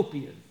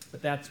 utopian,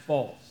 but that's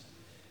false.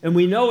 And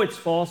we know it's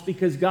false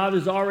because God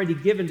has already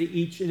given to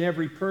each and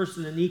every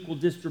person an equal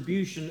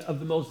distribution of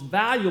the most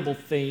valuable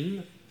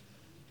thing,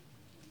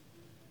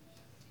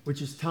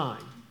 which is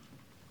time.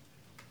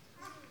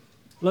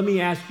 Let me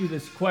ask you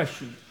this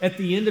question. At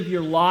the end of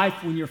your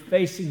life, when you're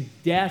facing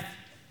death,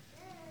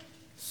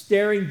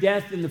 staring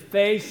death in the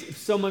face, if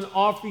someone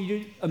offered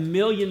you $1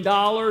 million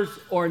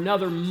or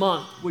another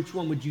month, which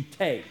one would you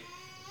take?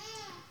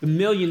 The $1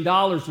 million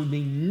would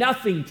mean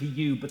nothing to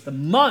you, but the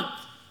month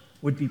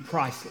would be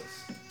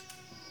priceless.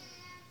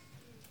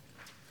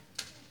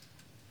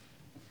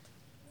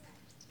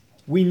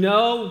 We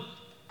know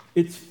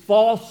it's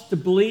false to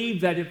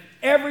believe that if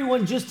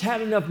everyone just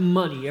had enough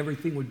money,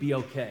 everything would be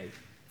okay.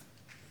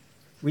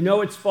 We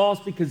know it's false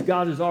because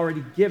God has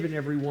already given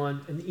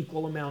everyone an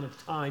equal amount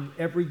of time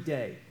every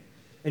day.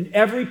 And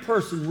every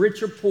person,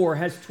 rich or poor,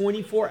 has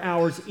 24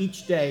 hours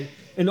each day,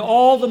 and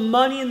all the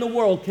money in the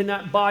world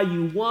cannot buy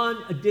you one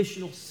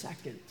additional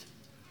second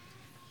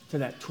to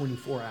that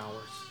 24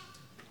 hours.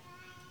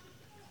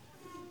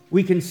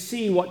 We can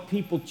see what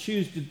people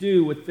choose to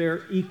do with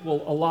their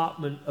equal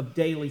allotment of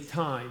daily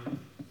time.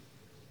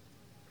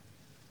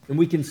 And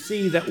we can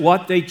see that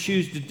what they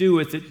choose to do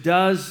with it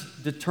does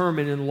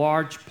determine in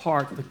large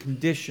part the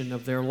condition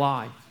of their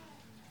life.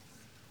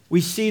 We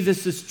see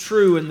this is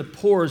true in the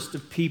poorest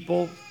of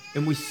people,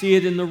 and we see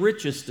it in the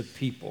richest of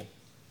people.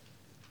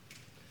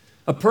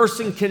 A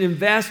person can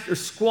invest or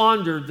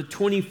squander the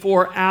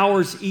 24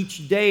 hours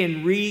each day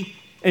and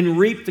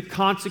reap the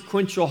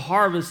consequential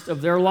harvest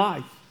of their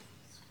life,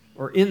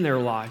 or in their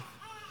life.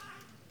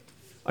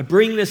 I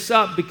bring this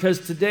up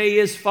because today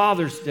is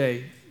Father's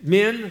Day.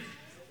 Men,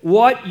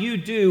 what you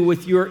do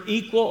with your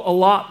equal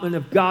allotment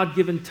of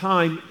God-given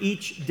time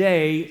each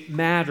day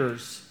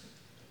matters.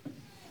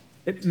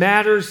 It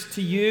matters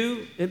to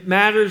you. It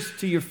matters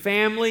to your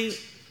family.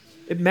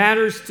 It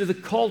matters to the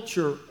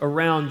culture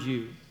around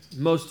you.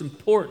 Most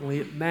importantly,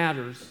 it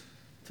matters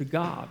to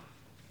God,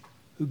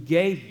 who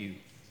gave you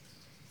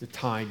the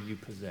time you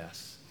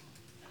possess.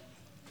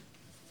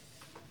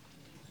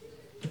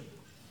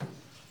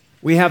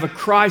 We have a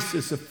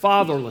crisis of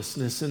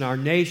fatherlessness in our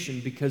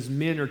nation because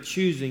men are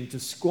choosing to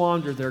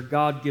squander their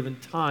God-given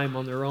time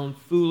on their own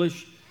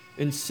foolish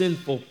and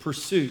sinful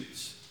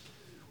pursuits.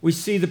 We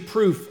see the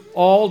proof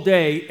all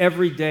day,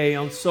 every day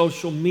on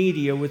social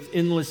media with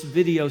endless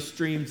video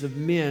streams of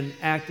men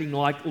acting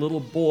like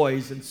little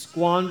boys and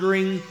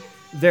squandering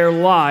their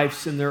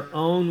lives in their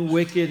own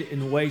wicked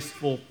and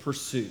wasteful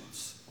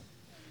pursuits.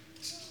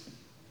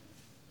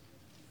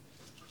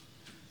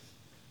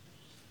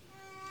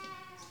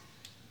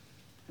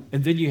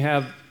 And then you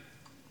have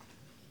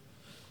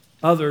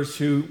others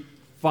who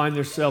find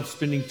themselves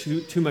spending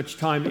too much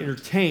time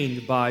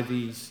entertained by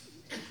these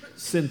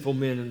sinful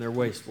men and their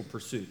wasteful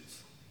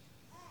pursuits.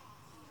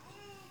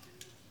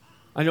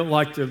 I don't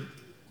like to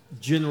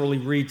generally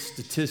read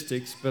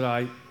statistics, but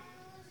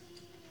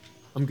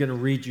I'm going to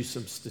read you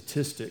some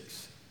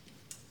statistics.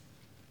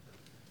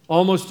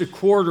 Almost a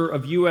quarter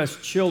of U.S.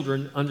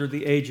 children under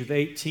the age of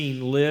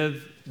 18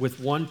 live with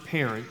one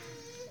parent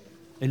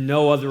and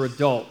no other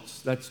adults.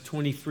 homes. That's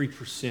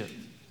 23%.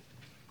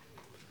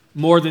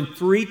 More than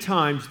 3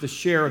 times the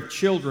share of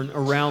children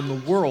around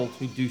the world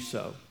who do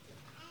so.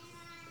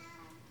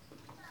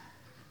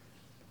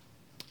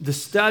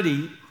 This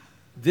study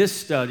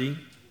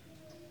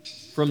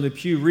from the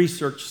Pew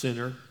Research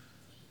Center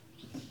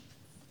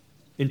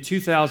in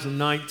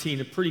 2019,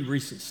 a pretty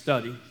recent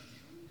study.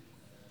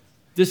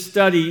 This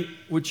study,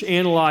 which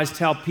analyzed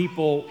how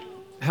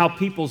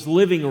people's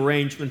living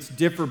arrangements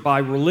differ by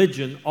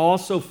religion,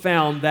 also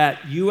found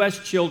that U.S.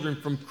 children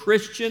from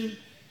Christian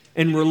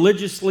and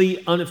religiously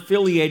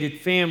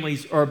unaffiliated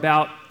families are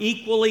about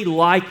equally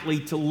likely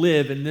to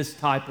live in this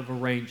type of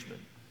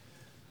arrangement.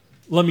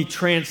 Let me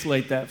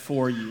translate that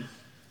for you.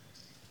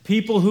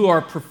 People who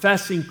are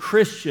professing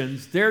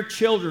Christians, their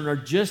children are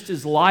just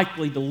as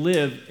likely to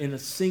live in a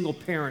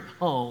single-parent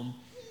home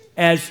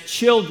as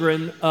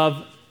children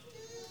of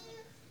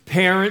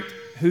parent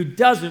who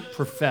doesn't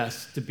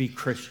profess to be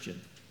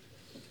Christian.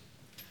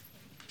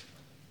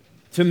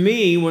 To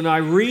me, when I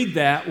read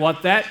that,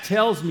 what that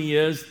tells me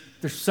is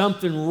there's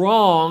something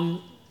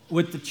wrong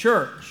with the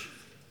church.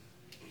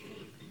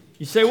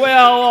 You say,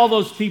 well, all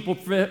those people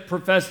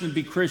professing to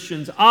be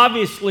Christians,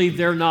 obviously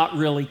they're not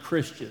really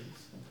Christians.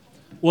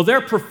 Well,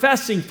 they're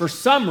professing for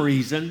some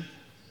reason.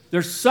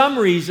 There's some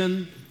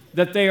reason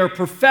that they are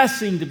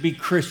professing to be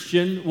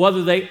Christian,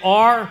 whether they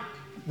are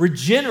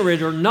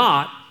regenerate or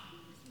not.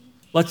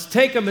 Let's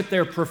take them at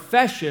their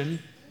profession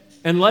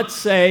and let's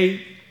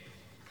say,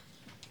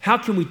 how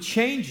can we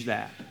change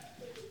that?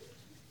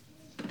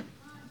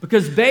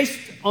 Because based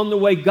on the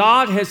way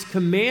God has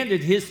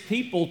commanded His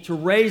people to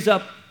raise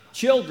up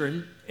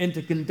children and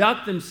to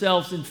conduct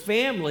themselves in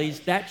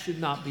families, that should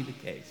not be the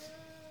case.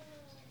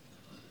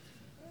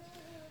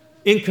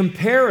 In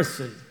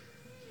comparison,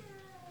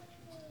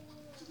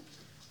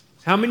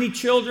 how many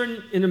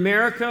children in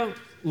America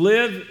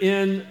live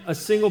in a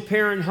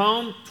single-parent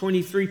home?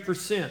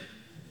 23%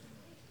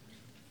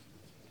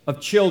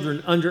 of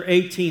children under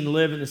 18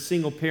 live in a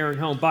single-parent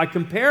home. By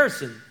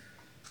comparison,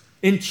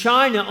 in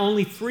China,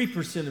 only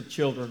 3% of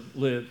children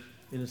live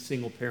in a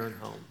single-parent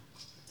home.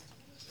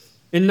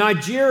 In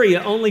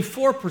Nigeria, only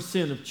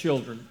 4% of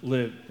children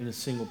live in a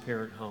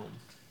single-parent home.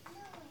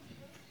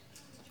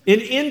 In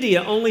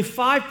India, only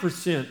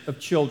 5% of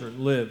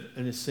children live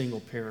in a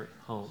single-parent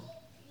home.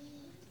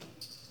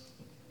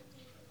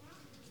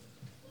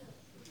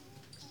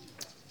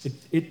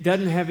 It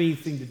doesn't have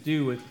anything to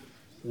do with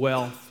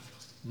wealth,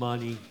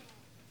 money.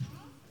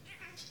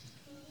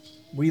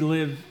 We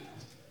live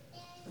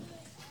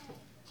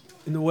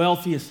in the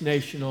wealthiest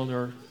nation on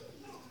earth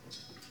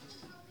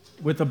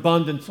with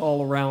abundance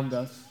all around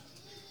us.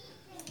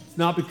 It's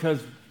not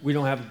because we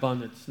don't have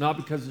abundance. It's not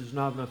because there's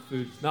not enough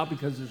food. It's not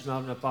because there's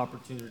not enough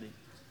opportunity.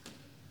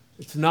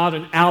 It's not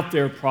an out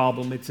there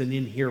problem. It's an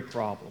in here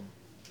problem.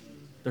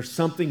 There's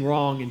something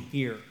wrong in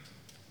here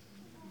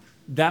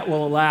that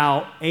will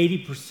allow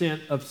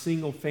 80% of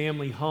single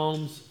family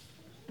homes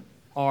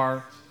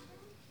are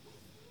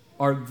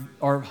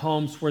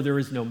homes where there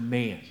is no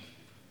man.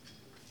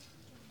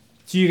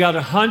 So you got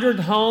 100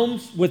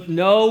 homes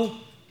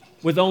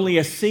with only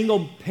a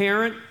single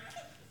parent.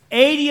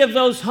 80 of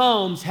those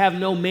homes have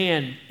no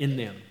man in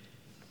them.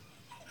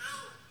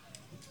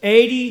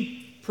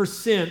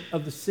 80%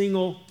 of the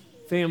single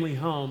family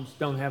homes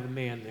don't have a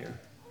man there.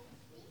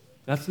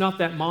 That's not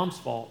that mom's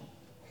fault.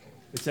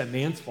 It's that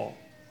man's fault.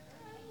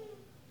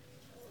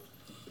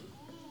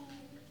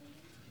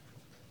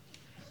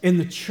 And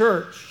the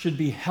church should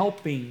be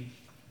helping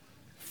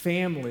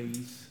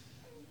families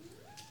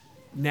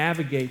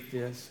navigate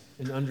this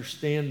and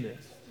understand this.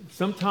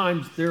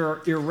 Sometimes there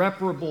are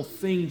irreparable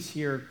things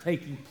here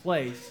taking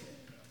place.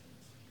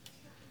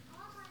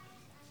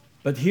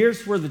 But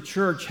here's where the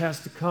church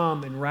has to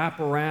come and wrap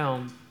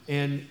around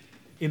and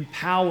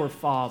empower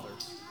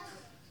fathers,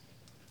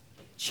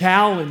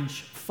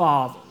 challenge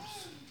fathers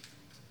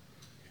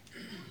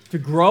to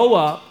grow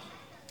up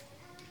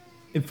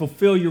and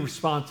fulfill your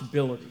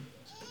responsibility.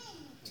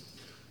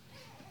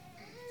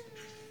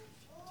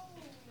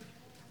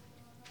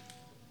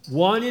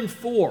 One in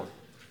 4.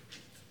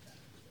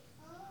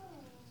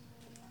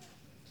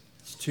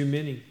 It's too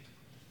many.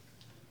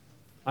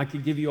 I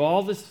could give you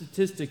all the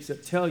statistics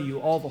that tell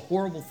you all the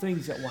horrible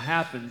things that will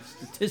happen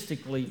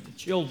statistically to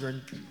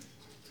children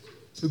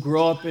who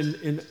grow up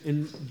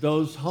in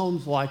those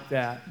homes like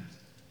that.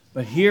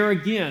 But here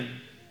again,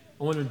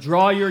 I want to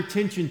draw your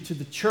attention to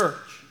the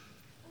church.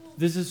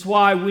 This is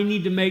why we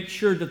need to make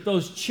sure that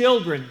those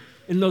children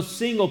and those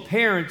single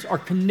parents are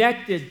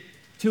connected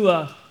to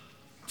a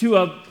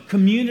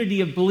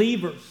community of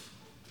believers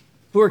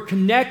who are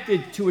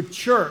connected to a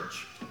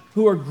church,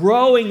 who are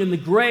growing in the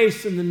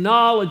grace and the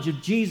knowledge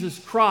of Jesus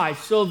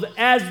Christ. So that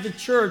as the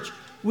church,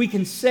 we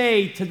can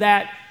say to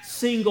that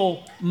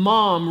single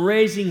mom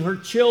raising her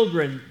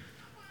children,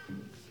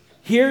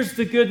 here's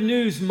the good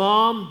news,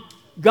 Mom.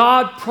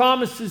 God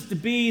promises to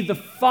be the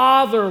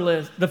father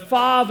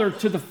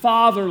to the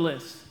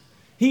fatherless.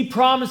 He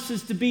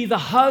promises to be the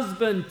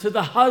husband to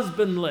the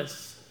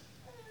husbandless.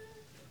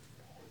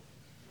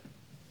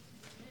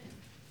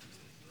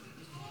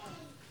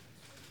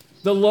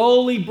 the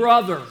lowly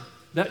brother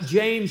that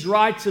James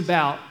writes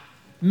about,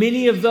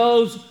 many of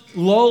those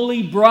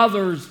lowly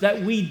brothers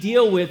that we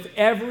deal with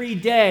every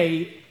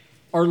day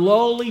are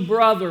lowly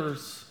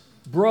brothers,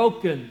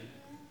 broken,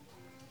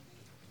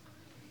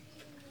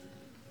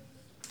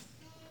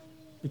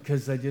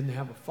 because they didn't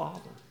have a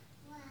father.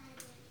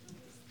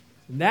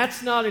 And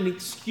that's not an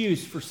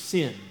excuse for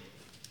sin.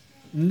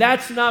 And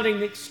that's not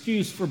an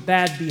excuse for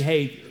bad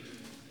behavior.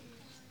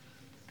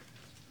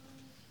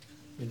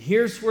 And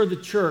here's where the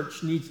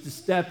church needs to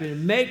step in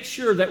and make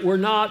sure that we're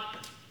not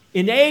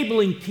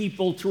enabling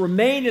people to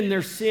remain in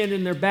their sin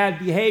and their bad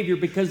behavior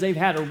because they've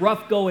had a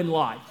rough go in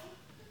life.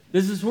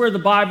 This is where the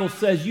Bible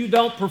says you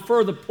don't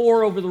prefer the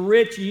poor over the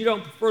rich, and you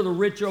don't prefer the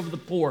rich over the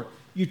poor.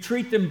 You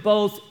treat them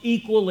both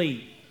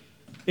equally.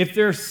 If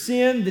there's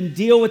sin, then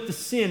deal with the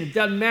sin. It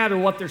doesn't matter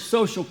what their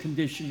social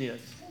condition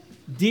is.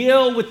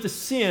 Deal with the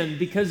sin,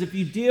 because if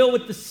you deal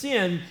with the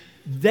sin,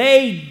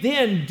 they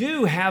then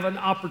do have an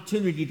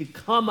opportunity to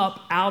come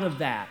up out of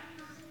that.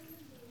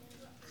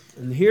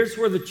 And here's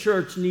where the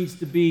church needs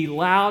to be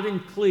loud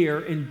and clear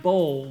and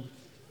bold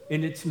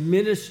in its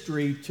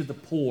ministry to the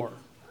poor.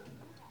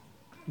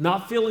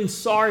 Not feeling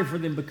sorry for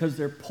them because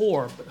they're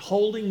poor, but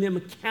holding them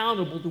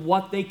accountable to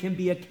what they can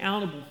be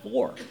accountable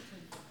for.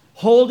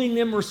 Holding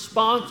them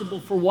responsible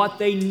for what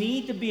they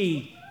need to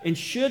be and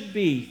should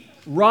be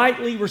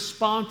rightly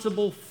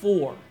responsible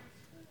for.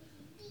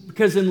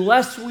 Because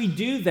unless we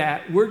do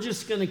that, we're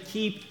just going to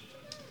keep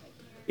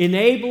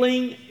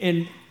enabling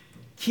and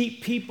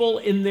keep people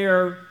in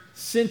their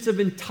sense of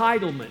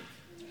entitlement.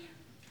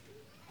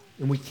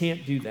 And we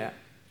can't do that.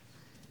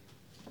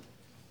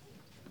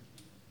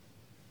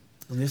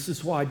 And this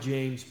is why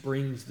James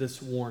brings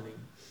this warning.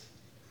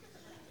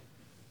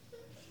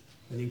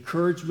 An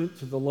encouragement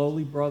to the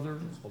lowly brother,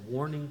 a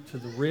warning to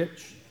the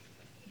rich.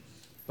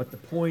 But the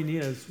point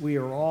is, we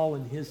are all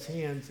in His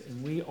hands,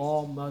 and we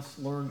all must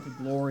learn to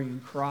glory in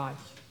Christ.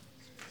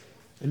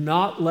 And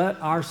not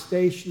let our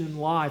station in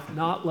life,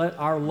 not let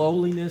our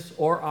lowliness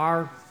or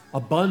our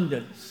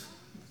abundance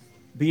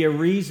be a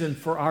reason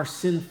for our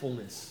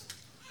sinfulness.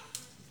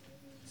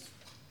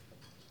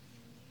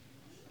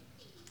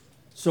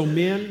 So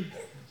men,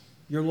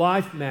 your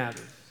life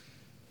matters.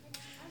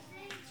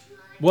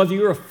 Whether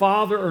you're a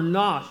father or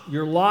not,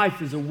 your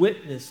life is a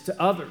witness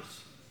to others.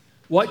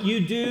 What you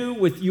do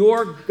with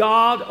your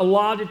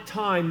God-allotted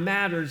time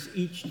matters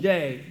each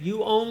day.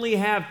 You only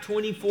have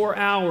 24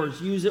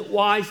 hours. Use it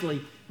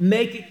wisely.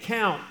 Make it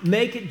count.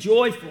 Make it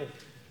joyful.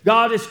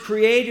 God has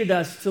created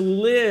us to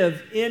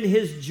live in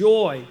His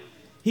joy.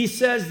 He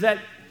says that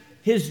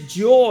His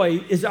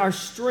joy is our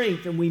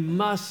strength, and we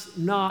must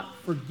not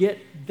forget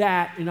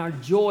that, and our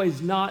joy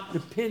is not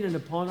dependent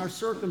upon our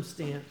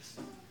circumstance.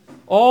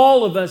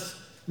 All of us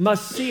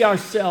must see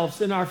ourselves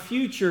and our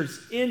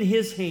futures in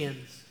His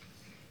hands.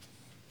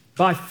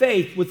 By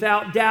faith,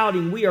 without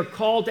doubting, we are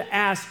called to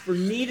ask for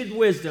needed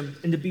wisdom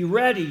and to be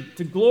ready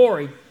to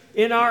glory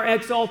in our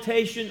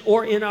exaltation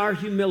or in our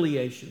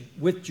humiliation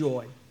with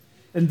joy.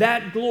 And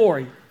that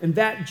glory and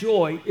that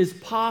joy is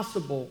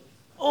possible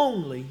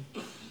only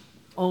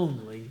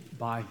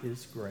by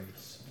His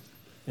grace.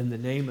 In the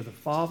name of the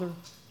Father,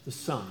 the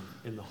Son,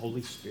 and the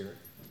Holy Spirit.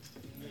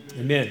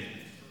 Amen.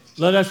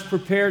 Let us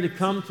prepare to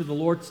come to the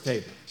Lord's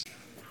table.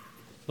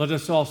 Let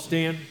us all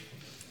stand.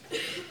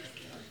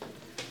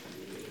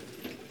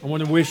 I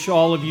want to wish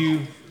all of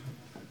you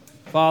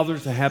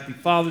fathers a happy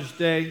Father's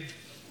Day.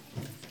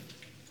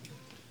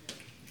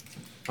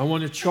 I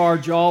want to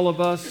charge all of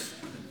us.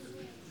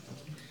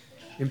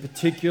 In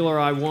particular,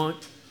 I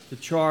want to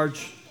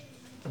charge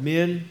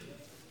men.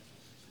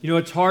 You know,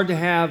 it's hard to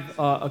have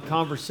a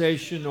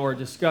conversation or a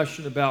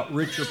discussion about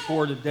rich or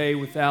poor today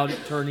without it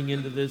turning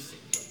into this.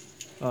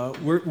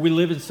 We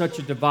live in such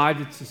a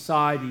divided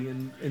society,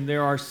 and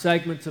there are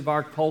segments of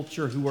our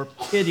culture who are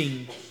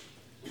pitting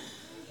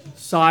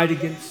side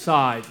against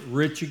side,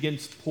 rich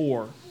against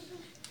poor,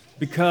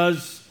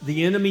 because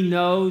the enemy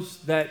knows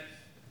that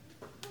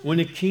when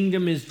a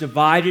kingdom is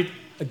divided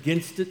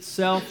against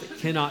itself, it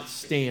cannot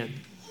stand.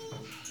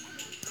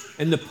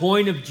 And the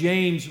point of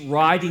James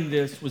writing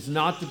this was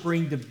not to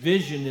bring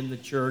division in the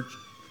church,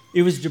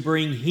 it was to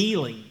bring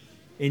healing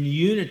and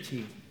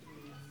unity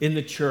in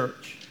the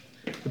church.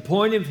 The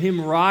point of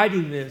him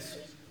writing this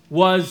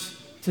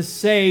was to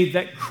say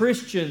that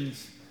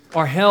Christians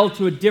are held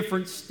to a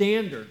different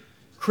standard.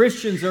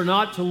 Christians are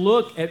not to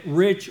look at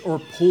rich or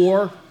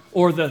poor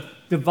or the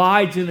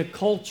divides in a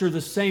culture the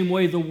same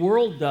way the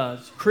world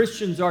does.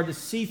 Christians are to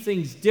see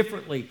things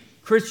differently.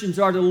 Christians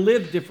are to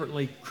live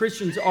differently.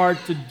 Christians are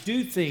to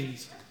do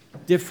things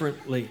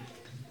differently.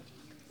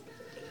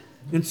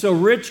 And so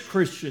rich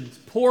Christians,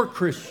 poor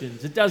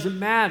Christians, it doesn't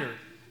matter.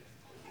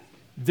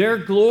 Their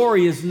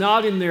glory is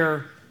not in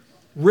their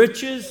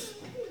riches.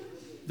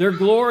 Their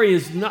glory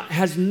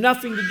has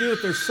nothing to do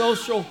with their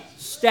social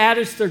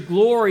status. Their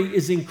glory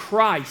is in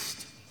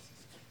Christ.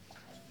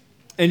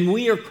 And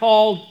we are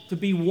called to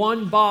be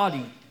one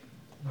body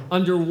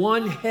under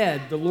one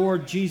head, the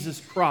Lord Jesus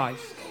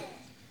Christ.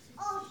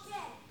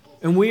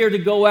 And we are to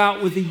go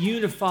out with a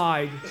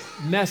unified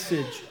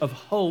message of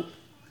hope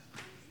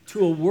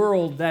to a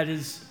world that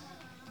is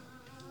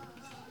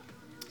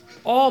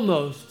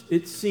almost,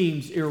 it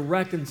seems,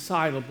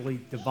 irreconcilably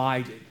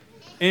divided.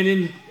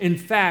 And in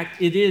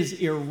fact, it is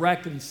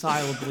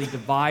irreconcilably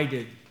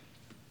divided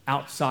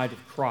outside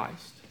of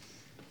Christ.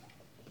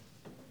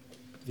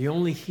 The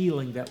only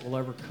healing that will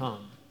ever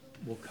come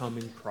will come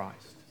in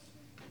Christ,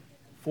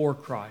 for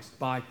Christ,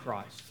 by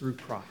Christ, through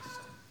Christ.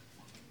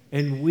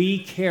 And we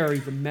carry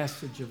the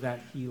message of that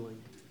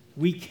healing.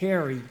 We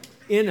carry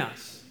in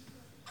us,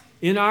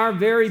 in our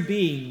very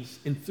beings,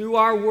 and through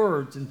our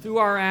words and through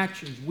our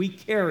actions, we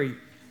carry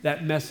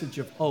that message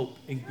of hope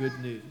and good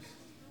news.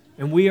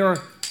 And we are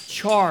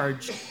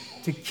charged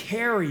to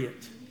carry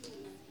it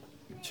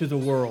to the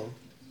world,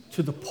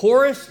 to the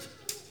poorest,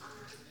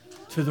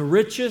 to the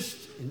richest,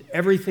 and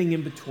everything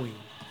in between.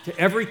 To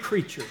every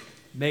creature,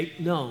 make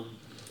known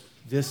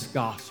this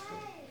gospel.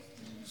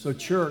 So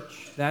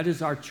church, that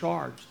is our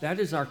charge. That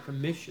is our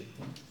commission.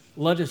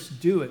 Let us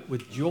do it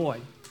with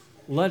joy.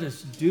 Let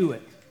us do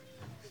it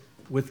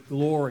with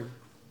glory,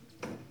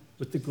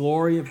 with the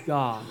glory of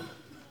God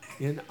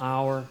in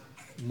our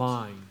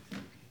mind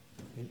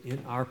and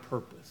in our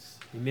purpose.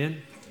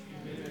 Amen?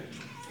 Amen.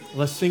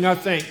 Let's sing our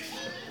thanks.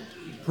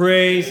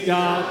 Praise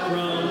God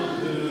from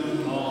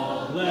whom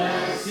all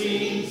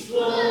blessings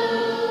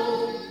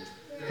flow.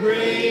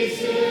 Praise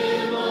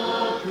Him,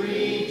 all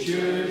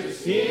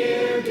creatures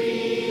here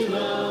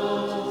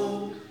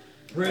below.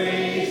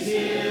 Praise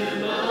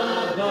Him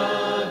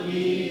above,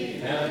 ye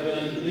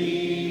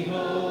heavenly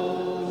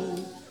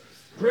hosts.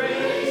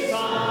 Praise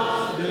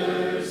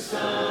Father,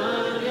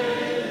 Son,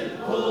 and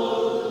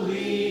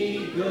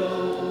Holy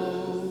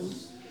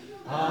Ghost.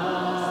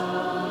 Amen.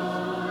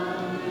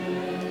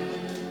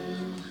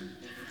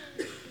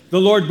 The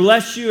Lord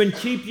bless you and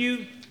keep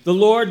you. The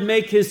Lord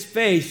make His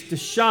face to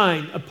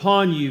shine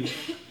upon you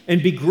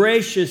and be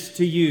gracious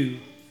to you.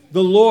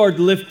 The Lord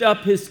lift up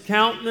His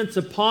countenance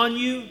upon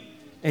you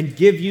and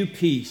give you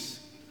peace.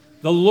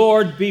 The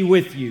Lord be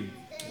with you.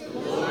 The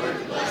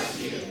Lord bless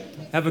you.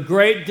 Have a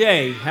great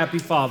day. Happy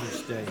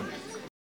Father's Day.